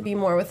wanted to be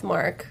more with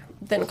Mark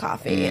than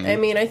Coffee. I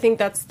mean, I think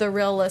that's the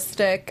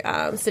realistic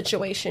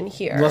situation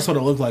here. That's what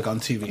it looked like on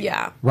TV.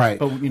 Yeah. Right.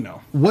 But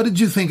What did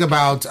you think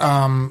about,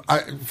 and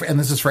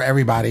this is for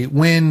everybody,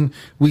 when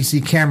we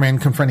see Cameron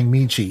confronting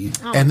Michi,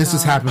 and this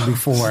has happened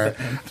before,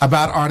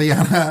 about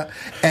Ariana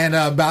and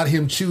about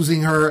him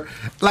choosing her.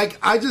 Like,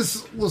 I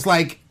just was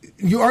like,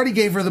 you already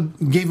gave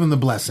him the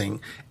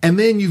blessing, and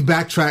then you've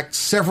backtracked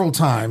several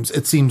times,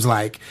 it seems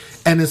like,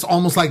 and it's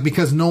almost like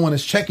because no one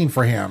is checking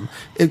for him.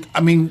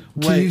 Can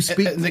you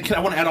speak? I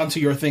want to add on to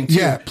your thing too.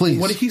 Yeah, please.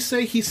 What did he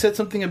say? He said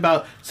something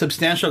about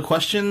substantial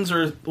questions,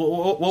 or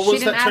what was She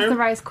didn't that ask term?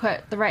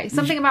 the right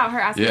something about her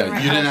asking the Yeah,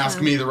 right you didn't questions.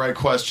 ask me the right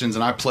questions,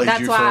 and I played That's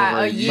you for why over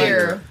a a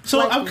year.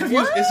 So I'm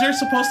confused. Is there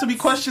supposed to be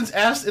questions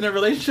asked in a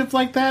relationship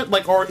like that?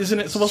 Like, or isn't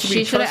it supposed to be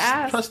She should have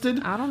asked.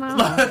 trusted? I don't know.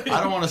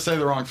 I don't want to say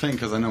the wrong thing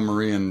because I know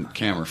Marie and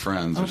Cam are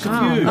friends. Or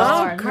something. Confused.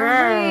 Lord,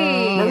 girl.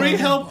 Marie,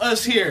 help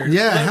us here.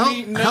 Yeah, Let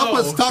me know. help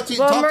us. Talk to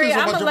Well, us Marie,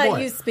 I'm about going to your let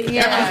boy. you speak.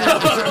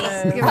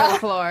 Yeah. Give her the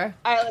floor.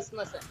 All right, listen.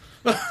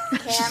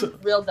 Cam,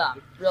 real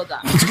dumb.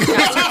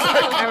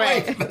 All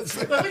right. He's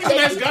a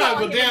nice guy,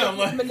 but damn.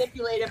 He's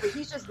manipulative, but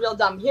he's just real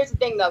dumb. Here's the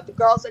thing, though: the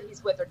girls that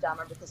he's with are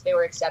dumber because they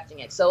were accepting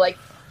it. So, like,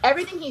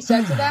 everything he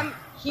said to them,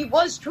 he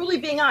was truly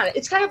being honest.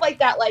 It's kind of like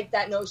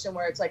that notion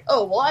where it's like,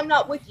 oh, well, I'm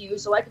not with you,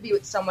 so I could be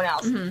with someone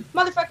else.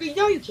 Motherfucker, you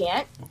know you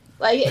can't.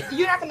 Like,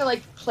 you're not gonna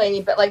like play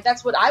me, but like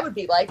that's what I would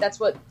be like. That's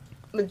what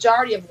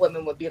majority of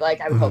women would be like.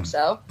 I would hope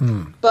so.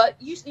 But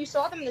you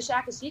saw them in the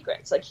Shack of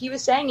Secrets. Like he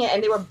was saying it,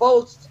 and they were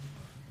both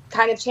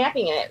kind of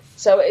championing it.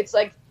 So it's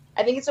like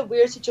I think it's a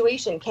weird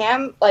situation.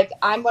 Cam, like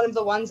I'm one of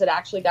the ones that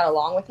actually got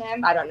along with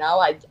him. I don't know.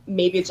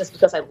 Maybe it's just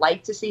because I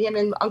like to see him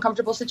in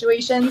uncomfortable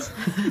situations,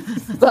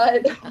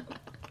 but.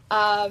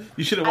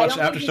 You should have watched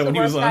After Show when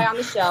he was on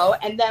the show.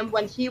 And then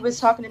when he was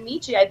talking to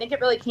Michi, I think it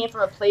really came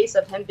from a place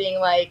of him being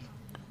like,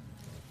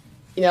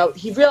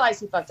 he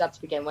realized he fucked up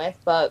to begin with,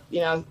 but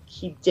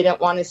he didn't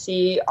want to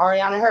see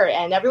Ariana hurt,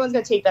 and everyone's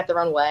going to take that their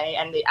own way,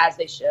 and as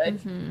they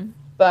should.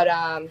 But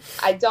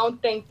I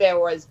don't think there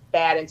was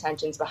bad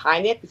intentions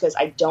behind it because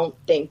I don't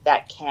think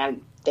that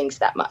Cam thinks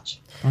that much.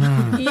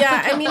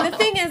 Yeah, I mean, the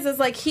thing is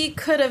like, he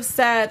could have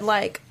said,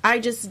 like, I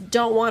just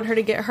don't want her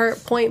to get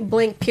hurt, point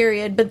blank,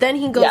 period. But then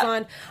he goes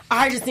on,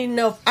 I just need to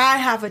know if I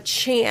have a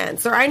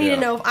chance, or I need to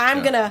know if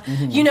I'm gonna,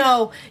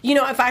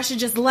 if I should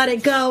just let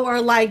it go,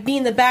 or, like, be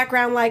in the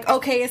background, like,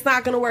 okay, it's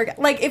not gonna work.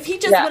 Like, if he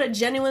just would have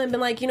genuinely been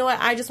like, you know what,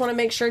 I just want to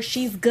make sure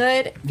she's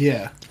good.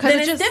 Yeah. Then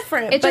it's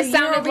different. It just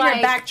sounded like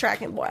you're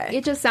backtracking, boy.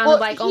 It just sounded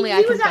like only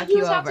I can fuck you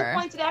He was out over. to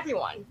point at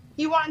everyone.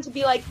 He wanted to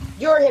be like,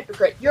 you're a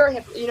hypocrite. You're a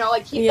hypocrite.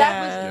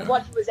 That was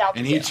what he was out to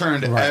And do. he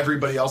turned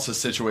everybody else's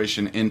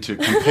situation into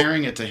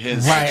comparing it to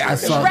his Right, situation. I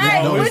saw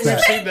Which that.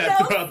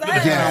 makes no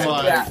sense.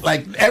 Yeah,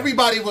 like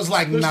everybody was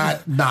like, nah,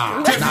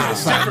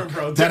 son.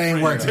 bro, That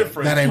ain't working.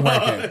 That ain't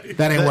working.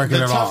 That ain't working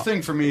The at all. tough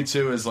thing for me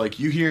too is like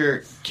you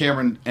hear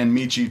Cameron and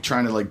Michi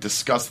trying to like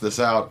discuss this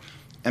out,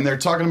 and they're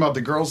talking about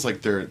the girls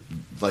like they're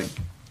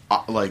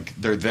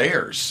they're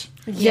theirs.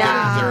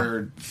 Yeah.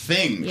 They're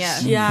things.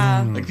 Yes.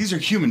 Yeah. Like these are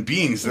human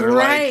beings that are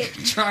Right.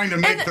 like trying to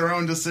make their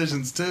own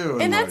decisions too.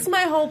 And that's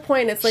my whole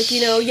point. It's like,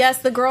 yes,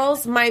 the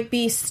girls might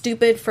be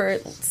stupid for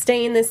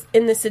staying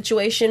in this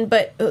situation,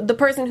 but the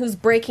person who's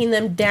breaking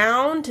them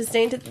down to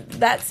stay into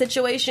that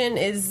situation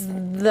is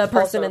the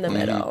person in the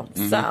middle.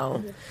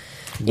 So,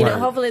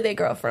 hopefully they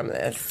grow from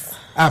this.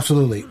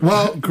 Absolutely.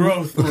 Well,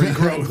 Growth.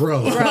 growth.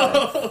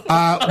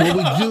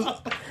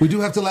 We do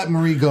have to let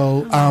Marie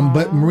go.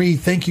 But Marie,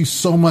 thank you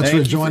so much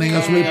for joining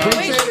us. We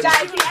appreciate it.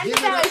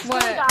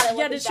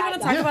 Yeah, did she want to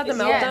talk about the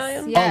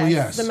meltdown? Yes. Oh,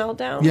 yes. The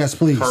meltdown? Yes,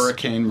 please.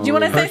 Hurricane Marie. Do you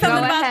want to say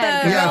something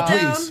about the Yeah,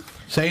 meltdown? please.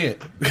 Say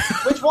it.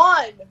 Which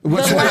one?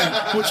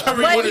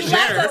 Whichever you want to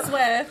share. Us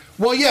with.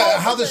 Well, yeah,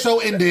 how the show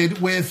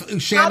ended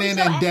with Shannon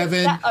and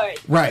Devin.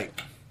 Right.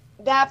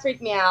 That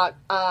freaked me out.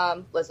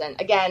 Listen,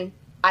 again,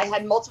 I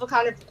had multiple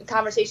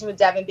conversations with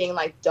Devin being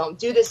like, don't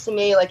do this to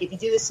me. Like, if you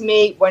do this to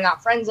me, we're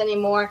not friends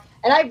anymore.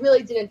 And I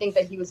really didn't think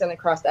that he was going to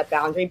cross that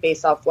boundary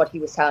based off what he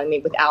was telling me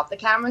without the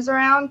cameras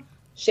around.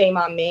 Shame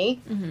on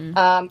me. Mm-hmm.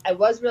 I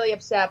was really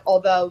upset,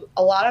 although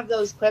a lot of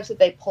those clips that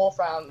they pull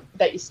from,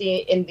 that you see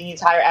in the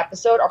entire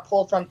episode, are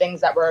pulled from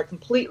things that were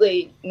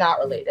completely not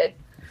related.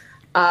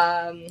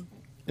 In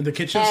the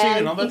kitchen scene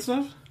and all that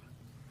stuff?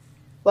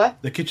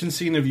 What? The kitchen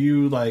scene of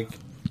you, like...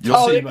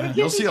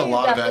 You'll see a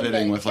lot of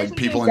editing with like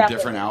people in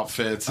different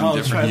outfits and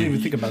different. I didn't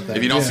even think about that.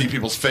 If you don't see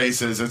people's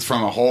faces, it's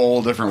from a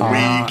whole different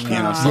week.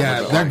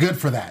 They're good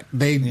for that.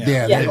 They're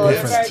good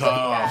for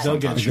that. They'll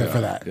get you good for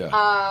that. Yeah.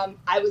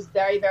 I was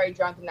very, very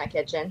drunk in that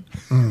kitchen.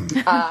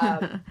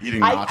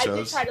 Eating nachos. I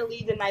did try to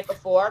leave the night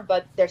before,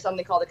 but there's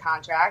something called a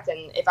contract,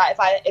 and if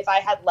I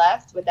had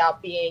left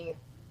without being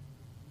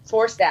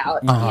forced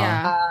out,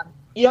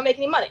 you don't make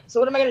any money. So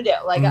what am I going to do?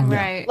 Like,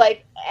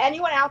 like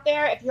anyone out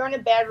there, if you're in a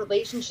bad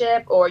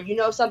relationship or you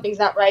know something's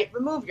not right,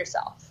 remove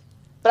yourself.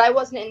 But I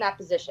wasn't in that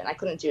position. I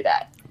couldn't do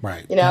that.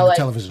 Right. You know, like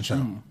television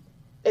show.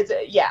 It's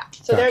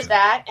So there's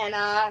that, and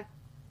I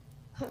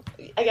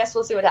guess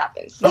we'll see what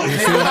happens.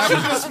 She's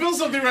gonna spill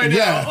something right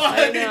now.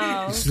 I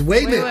know. Just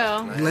waiting it.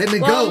 Letting it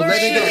go.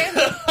 Letting it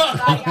go.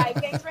 Bye, guys.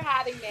 Thanks for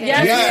having me.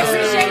 Yes, we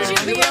appreciate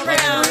you being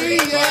around.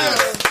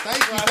 Yes.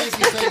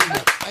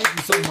 Thank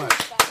you so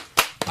much.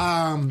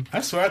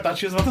 I swear I thought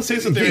she was about to say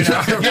something right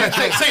now.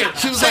 Say it.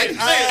 She was like,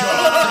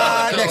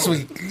 next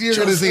week. You're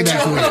going to see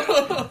next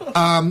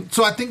week.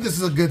 So I think this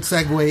is a good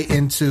segue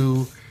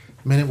into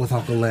Minute with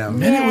Uncle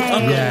Lem.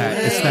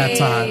 It's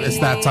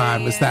that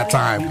time. We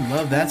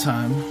love that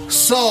time.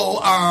 So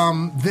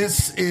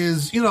this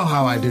is, you know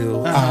how I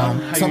do.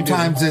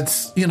 Sometimes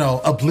it's,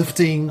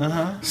 uplifting.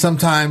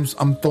 Sometimes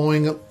I'm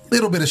throwing a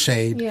little bit of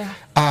shade.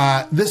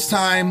 This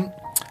time,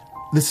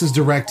 this is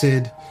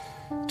directed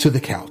to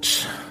the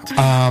couch.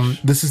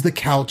 This is the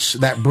couch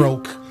that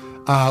broke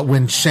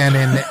when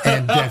Shannon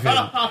and Devin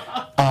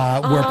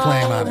were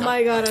playing on it. Oh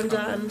my God, I'm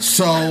done.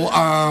 So,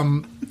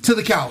 to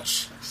the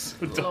couch.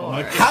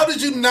 How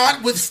did you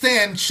not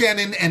withstand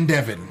Shannon and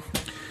Devin?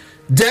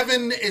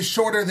 Devin is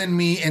shorter than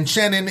me, and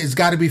Shannon has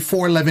got to be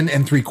 4'11"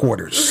 and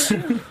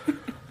 3/4.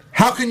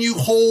 How can you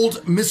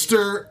hold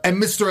Mr.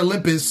 and Mr.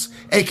 Olympus,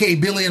 a.k.a.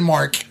 Billy and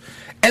Mark,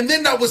 and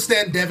then not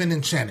withstand Devin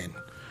and Shannon?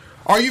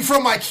 Are you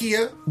from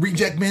IKEA,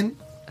 reject men?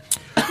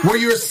 Were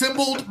you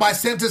assembled by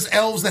Santa's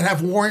elves that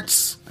have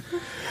warrants?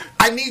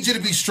 I need you to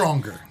be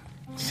stronger.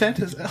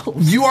 Santa's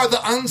elves? You are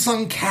the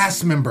unsung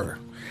cast member.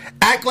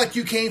 Act like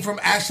you came from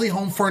Ashley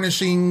Home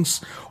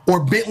Furnishings or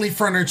Bentley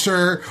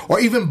Furniture or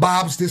even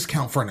Bob's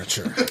Discount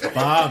Furniture.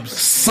 Bob's.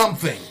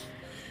 Something.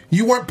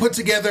 You weren't put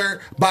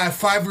together by a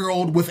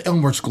 5-year-old with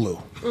Elmer's glue.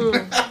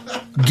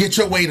 Get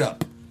your weight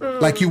up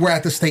like you were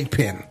at the state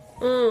pen.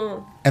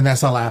 And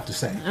that's all I have to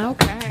say.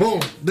 Okay. Boom.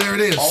 There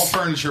it is. All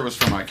furniture was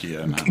from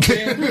IKEA.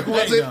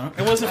 Was it?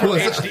 It wasn't from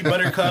HD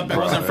Buttercup. It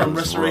wasn't from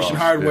Restoration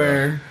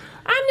Hardware.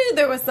 I knew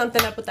there was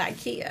something up with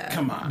IKEA.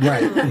 Come on.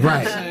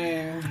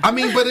 Right. I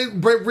mean,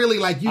 but really,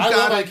 like, you I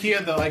got love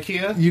IKEA, though.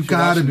 IKEA. You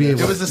got to be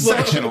able. It was a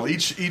sectional.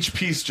 Each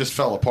piece just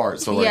fell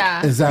apart. So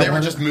like, is that they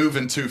were just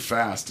moving too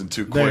fast and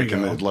too quick,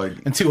 and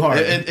and too hard.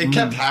 It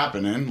kept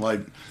happening.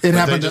 Like it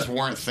happened. They just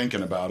weren't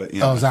thinking about it.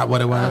 Oh, is that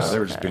what it was? They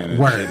were just being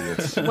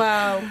idiots.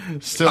 Wow.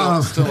 Still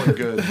a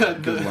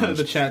good lunch.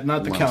 The chat,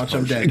 not the couch.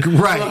 I'm dead.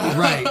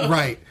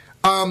 Right.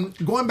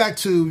 Going back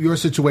to your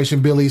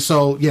situation, Billy.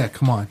 So yeah,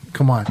 come on.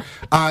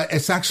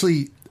 It's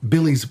actually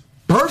Billy's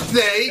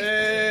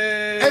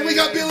birthday, and we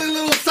got Billy a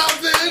little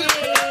something.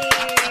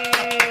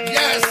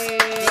 Yes.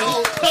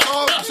 So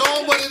show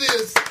him what it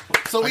is.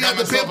 So we got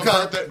the pimp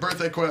cup,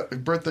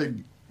 birthday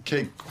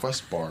cake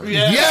Quest bar.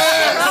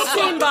 Yes.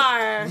 Protein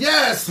bar.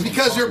 Yes,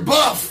 because you're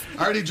buff.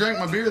 I already drank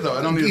my beer though.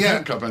 I don't need a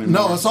pimp cup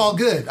anymore. No, it's all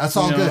good. That's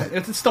all good.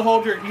 It's to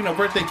hold your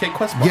birthday cake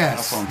Quest bar.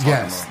 Yes,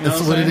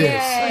 that's what it is.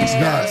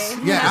 Yes,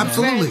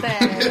 absolutely.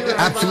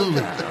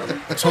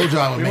 I told you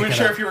I would make it. We weren't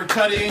sure if you were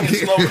cutting.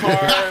 It's low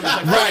carb.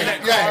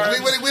 Right.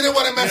 We didn't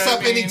want to mess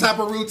up any type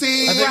of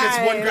routine. I think it's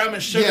 1 gram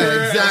of sugar.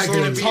 Yeah, exactly.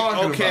 It's going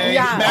to be okay.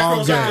 Yeah.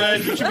 Macros are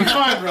good. You should be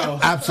fine, bro.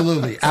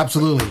 Absolutely.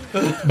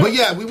 But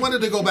yeah, we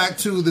wanted to go back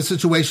to the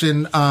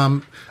situation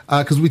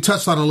because we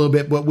touched on it a little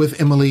bit, but with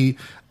Emily.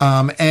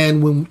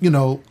 And when,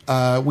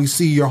 we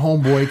see your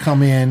homeboy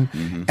come in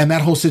and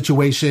that whole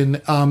situation,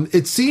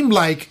 it seemed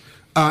like,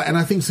 and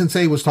I think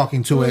Sensei was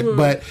talking to it,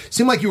 but it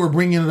seemed like you were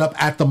bringing it up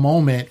at the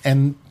moment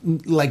and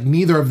like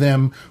neither of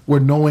them were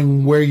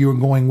knowing where you were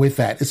going with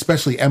that,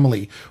 especially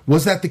Emily.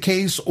 Was that the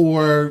case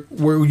or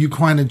were you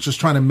kind of just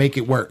trying to make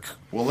it work?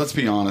 Well, let's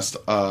be honest.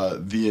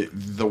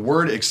 The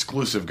word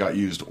exclusive got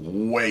used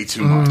way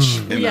too much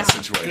in this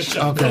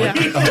situation. Okay.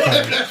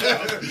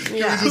 Can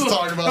we just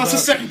talk about That's that? the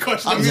second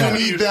question. I'm gonna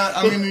need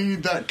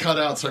that cut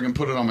out so I can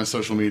put it on my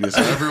social media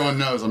so everyone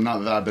knows I'm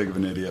not that big of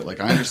an idiot. Like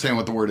I understand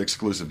what the word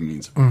exclusive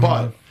means,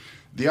 but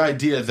the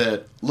idea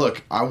that,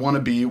 look, I want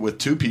to be with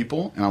two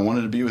people, and I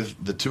wanted to be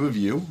with the two of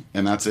you,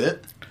 and that's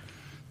it.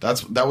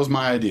 That was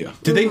my idea.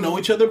 Did they know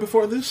each other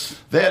before this?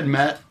 They had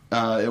met.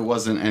 It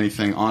wasn't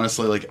anything,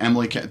 honestly. Like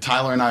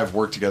Tyler and I have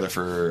worked together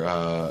for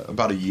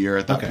about a year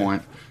at that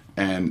point,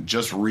 and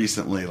just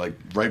recently, like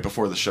right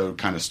before the show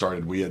kind of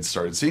started, we had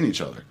started seeing each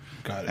other.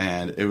 Got it.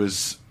 And it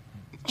was,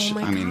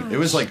 it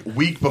was like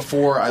week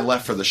before I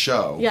left for the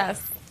show.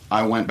 Yes.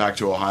 I went back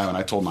to Ohio and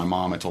I told my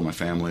mom, I told my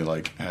family,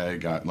 like,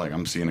 hey,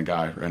 I'm seeing a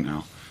guy right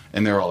now.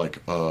 And they were all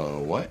like,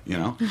 what? You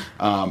know?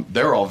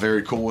 They were all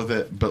very cool with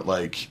it. But,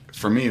 like,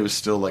 for me, it was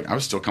still, like, I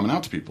was still coming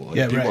out to people.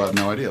 Like, people have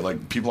no idea.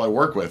 Like, people I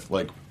work with,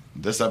 like,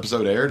 this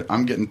episode aired,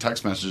 I'm getting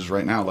text messages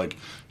right now, like,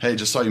 hey,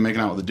 just saw you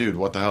making out with a dude.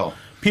 What the hell?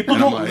 People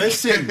don't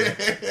listen.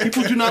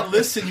 People do not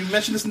listen. You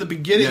mentioned this in the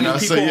beginning. You know,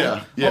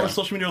 and people on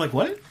social media are like,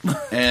 what?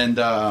 And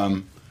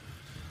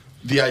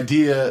the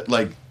idea,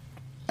 like,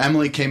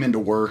 Emily came into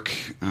work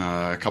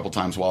a couple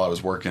times while I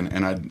was working,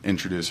 and I'd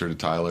introduce her to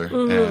Tyler.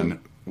 And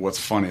what's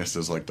funniest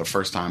is, like, the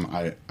first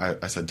time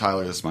I said,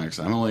 Tyler, this is my ex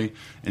Emily,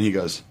 and he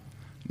goes,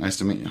 nice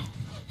to meet you.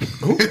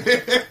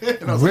 Really?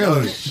 Like,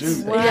 oh,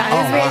 shoot. Wow.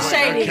 Yeah, it's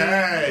shady.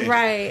 Okay.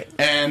 Right.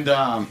 And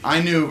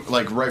I knew,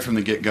 like, right from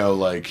the get-go,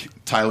 like,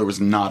 Tyler was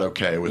not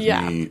okay with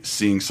me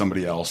seeing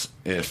somebody else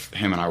if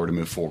him and I were to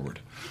move forward.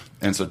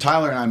 And so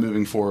Tyler and I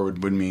moving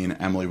forward would mean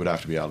Emily would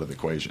have to be out of the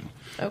equation.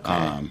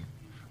 Okay.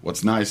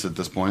 What's nice at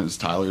this point is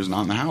Tyler's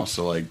not in the house.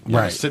 So, like, you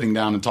know, sitting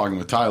down and talking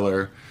with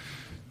Tyler,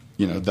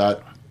 you know,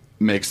 that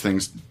makes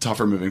things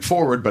tougher moving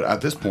forward. But at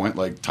this point,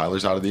 like,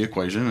 Tyler's out of the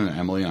equation and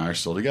Emily and I are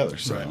still together.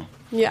 So,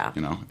 yeah,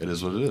 you know, it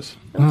is what it is.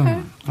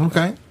 Okay.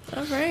 Okay.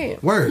 All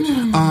right. Word.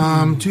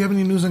 Do you have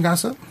any news and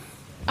gossip?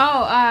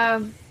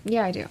 Oh,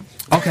 yeah, I do.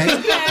 Okay.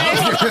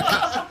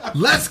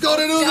 Let's go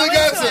to news and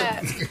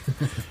gossip.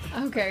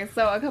 Okay,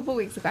 so a couple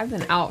weeks ago, I've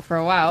been out for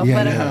a while,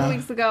 but a couple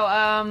weeks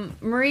ago,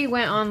 Marie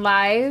went on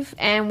live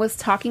and was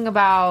talking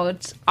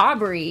about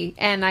Aubrey,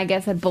 and I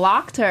guess had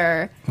blocked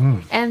her,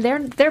 and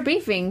they're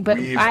beefing, but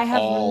We've I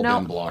have all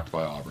been blocked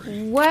by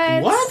Aubrey.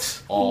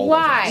 What? All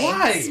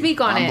Why? Speak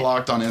on it. I'm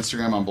blocked on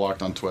Instagram. I'm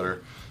blocked on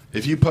Twitter.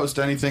 If you post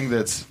anything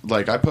that's,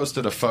 like, I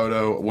posted a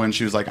photo when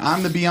she was like,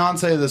 I'm the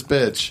Beyonce of this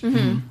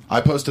bitch.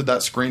 I posted that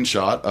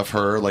screenshot of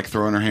her, like,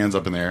 throwing her hands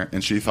up in the air,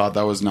 and she thought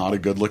that was not a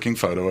good-looking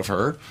photo of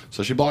her,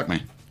 so she blocked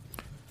me.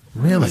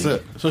 Really? That's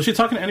it. So is she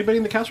talking to anybody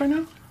in the cast right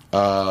now?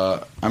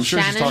 I'm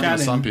sure she's talking to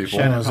some people.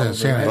 Shannon.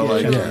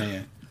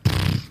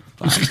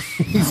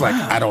 He's like,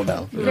 I don't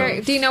know.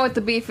 Do you know what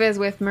the beef is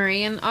with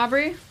Marie and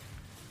Aubrey?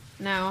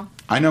 No.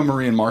 I know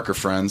Marie and Mark are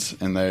friends,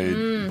 and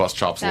they bust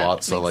chops a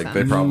lot, so, like,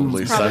 they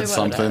probably said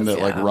something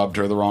that, like, rubbed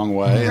her the wrong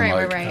way.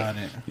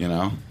 Right. You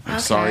know,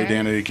 sorry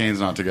Danity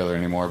Kane's not together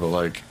anymore, but,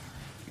 like,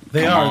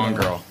 they come are, on,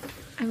 girl.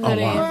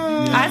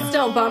 I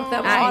still bump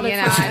them all the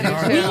time.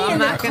 I do too. I'm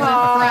not going to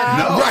front.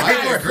 No, I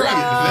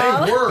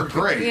agree. They were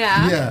great.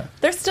 Yeah.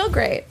 They're still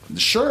great.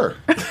 Sure.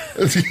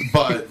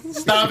 But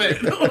stop it.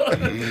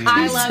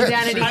 I love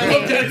Danity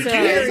Kane.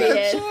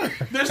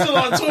 They're still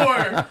on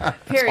tour.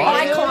 Period.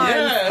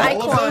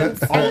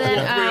 Icons. And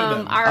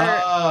then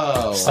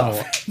our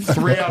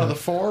 3 out of the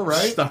 4,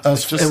 right?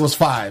 It was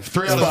 5.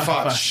 3 out of the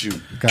 5.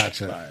 Shoot.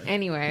 Gotcha.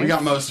 Anyway. We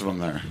got most of them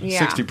there.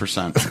 Yeah.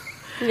 60%.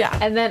 Yeah.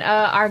 And then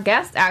our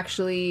guest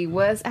actually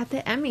was at the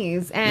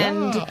Emmys.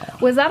 And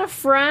was that a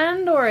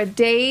friend or a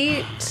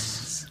date?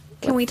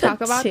 Can we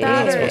talk about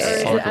that? Or is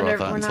it under? We're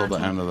not until the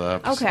end of the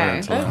episode. Okay.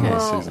 Until the end of the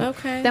season.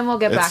 Okay. Then we'll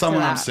get back It's to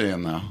someone that. I'm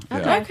seeing, though.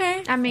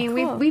 Okay. I mean,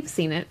 Cool. we've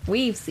seen it.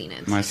 We've seen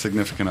it. My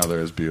significant other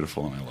is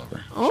beautiful, and I love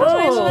her.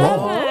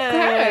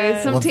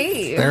 Okay. Some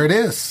tea. There it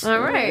is. All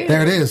right.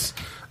 There it is.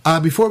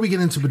 Before we get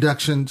into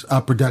predictions.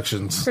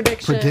 Predictions.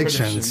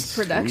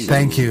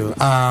 Thank you.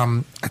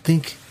 I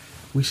think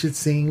we should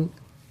sing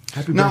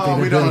Happy Birthday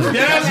to we don't. Billy.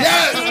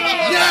 Yes!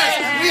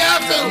 We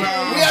have to.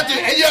 We have to.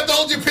 And you have to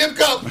hold your pimp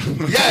cup.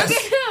 Yes.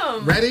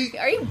 Ready?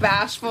 Are you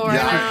bashful right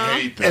Yeah, now? I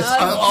hate this. It's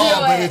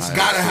but it's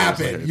got to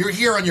happen. You're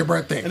here on your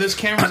birthday. And this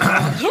camera's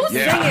on. Who's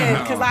singing?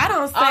 Because I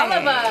don't sing. All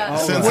of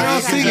us. Since We're all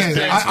you can just singing.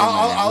 dance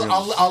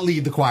I'll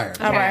lead the choir.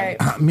 All right.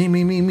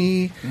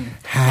 Me.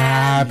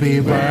 Happy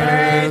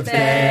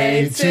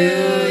birthday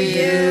to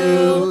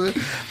you.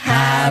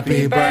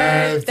 Happy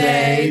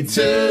birthday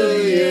to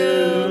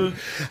you.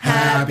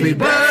 Happy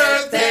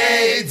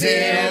birthday,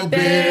 dear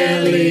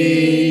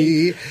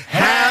Billy.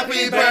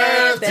 Happy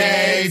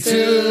birthday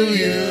to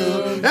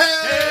you.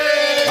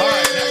 Hey! All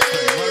right,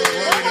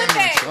 next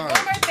thing.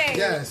 One more thing.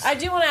 Yes. I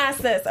do want to ask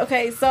this.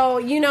 Okay, so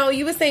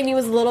you were saying you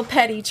was a little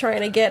petty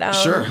trying to get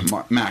Sure,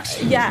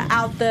 Max.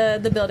 out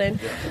the building.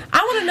 I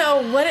want to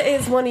know what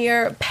is one of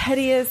your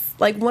pettiest,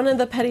 like one of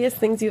the pettiest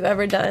things you've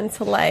ever done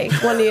to like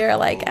one of your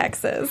like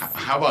exes.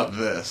 How about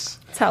this?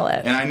 Tell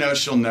it. And I know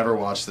she'll never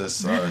watch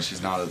this.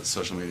 She's not a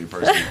social media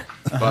person.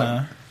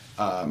 But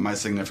my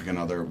significant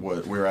other, we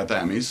were at the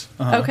Emmys.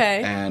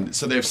 Okay. And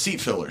so they have seat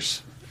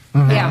fillers.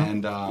 Yeah.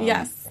 And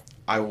Yes.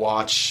 I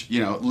watch,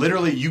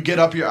 literally you get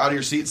up out of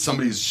your seat,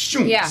 somebody's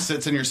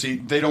sits in your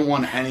seat. They don't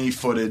want any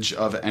footage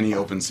of any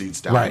open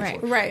seats down. Right. the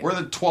floor. Right. We're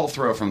the 12th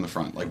row from the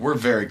front. Like, we're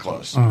very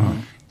close.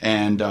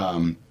 And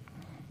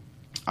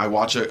I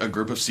watch a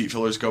group of seat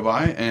fillers go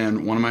by,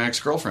 and one of my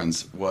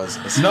ex-girlfriends was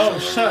a seat filler.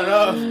 Shut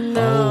up.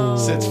 No.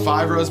 Sits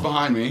 5 rows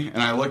behind me,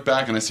 and I look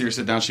back and I see her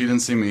sit down. She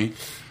didn't see me.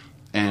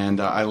 And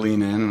I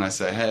lean in and I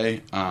say,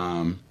 hey,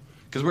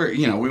 because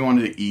we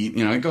wanted to eat.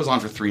 It goes on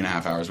for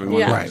 3.5 hours. We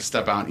wanted to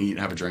step out and eat,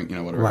 have a drink,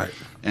 whatever. Right.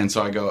 And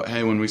so I go,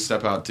 hey, when we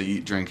step out to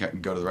eat, drink,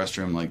 go to the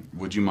restroom, like,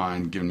 would you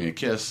mind giving me a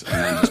kiss and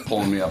then just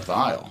pulling me up the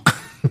aisle?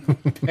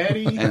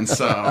 Petty. And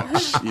so,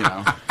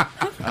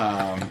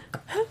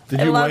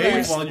 did you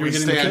wave while you were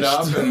getting stand kissed?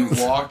 up and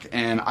walk,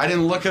 and I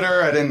didn't look at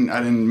her. I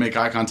didn't make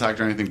eye contact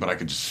or anything, but I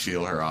could just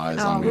feel her eyes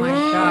on me. Oh my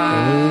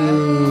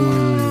god.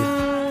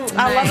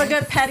 I love a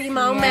good petty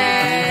moment.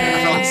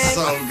 I felt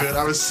so good.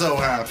 I was so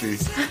happy.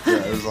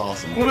 Yeah, it was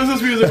awesome. What is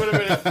this music? Wait a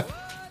minute.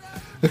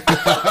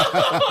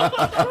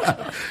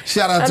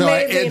 Shout out to our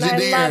Amazing.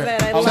 engineer. I love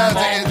it. I Shout love out to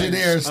it.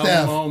 engineer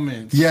Steph.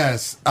 Moments.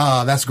 Yes,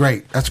 that's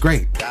great. That's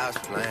great.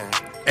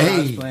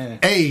 Playing.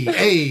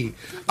 Hey.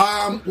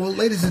 Well,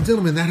 ladies and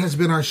gentlemen, that has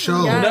been our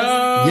show. Yes.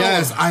 No.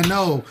 Yes, I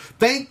know.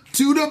 Thank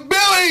to the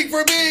Billy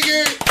for being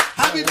here.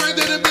 Happy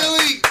birthday to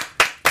Billy.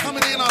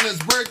 Coming in on his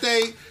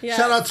birthday. Yes.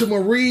 Shout out to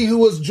Marie who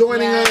was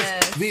joining us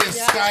Yes. via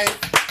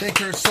Skype. Thank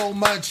her so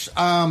much.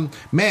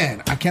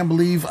 Man, I can't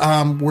believe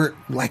we're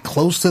like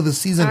close to the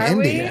season Are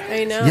ending. we?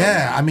 I know.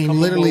 Yeah, I mean,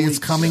 literally, it's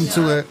coming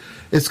to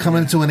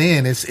an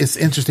end. It's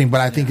interesting,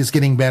 but I think it's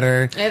getting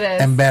better It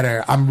is. and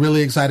better. I'm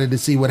really excited to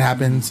see what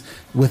happens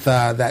with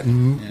that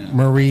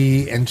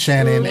Marie and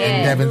Shannon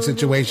and Devin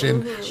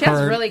situation. She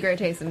has really great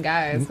taste in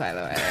guys, by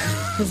the way.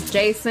 Because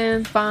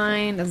Jason,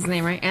 fine. That's his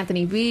name, right?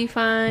 Anthony B,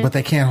 fine. But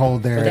they can't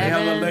hold their.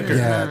 Devin, liquor.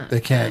 Yeah,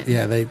 they can't.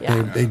 Yeah, they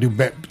do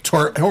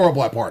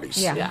horrible at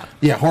parties. Yeah.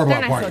 Horrible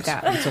They're at nice to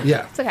parties. look at.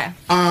 Yeah. It's okay.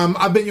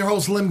 I've been your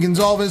host, Lim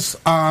Gonzalez.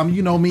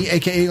 You know me,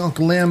 aka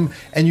Uncle Lim,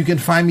 and you can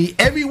find me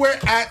everywhere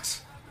at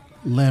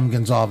Lim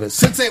Gonzalez.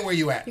 Sensei, where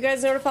you at? You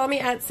guys know where to follow me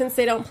at Since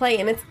They Don't Play,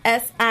 and it's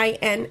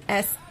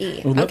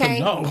SINSE. Well, let them Okay.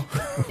 know.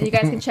 And you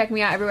guys can check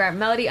me out everywhere at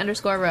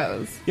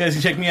Melody_Rose. You guys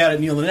can check me out at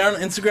Neil Lanier on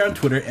Instagram,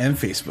 Twitter, and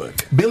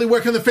Facebook. Billy, where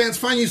can the fans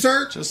find you,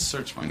 sir? Just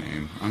search my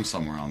name. I'm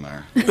somewhere on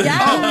there.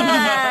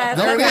 Yes.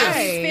 There it That's is. how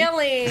he's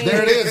feeling.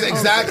 There it is,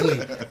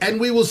 exactly. And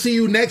we will see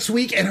you next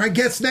week. And our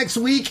guest next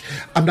week,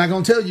 I'm not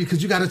going to tell you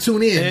because you got to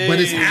tune in, but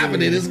it's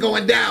happening. It's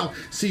going down.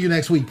 See you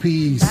next week.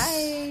 Peace.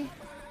 Bye.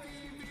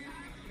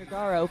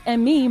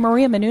 And me,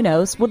 Maria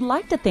Menounos, would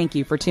like to thank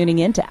you for tuning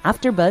in to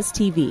AfterBuzz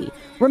TV.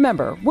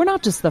 Remember, we're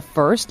not just the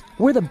first,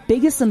 we're the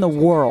biggest in the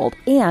world,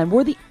 and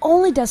we're the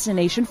only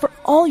destination for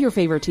all your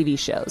favorite TV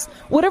shows.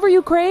 Whatever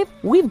you crave,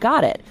 we've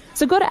got it.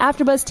 So go to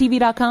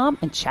AfterBuzzTV.com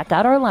and check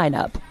out our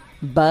lineup.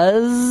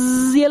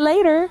 Buzz you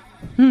later.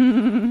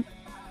 The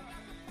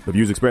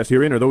views expressed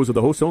herein are those of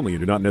the hosts only and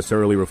do not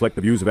necessarily reflect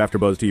the views of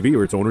AfterBuzz TV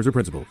or its owners or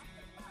principals.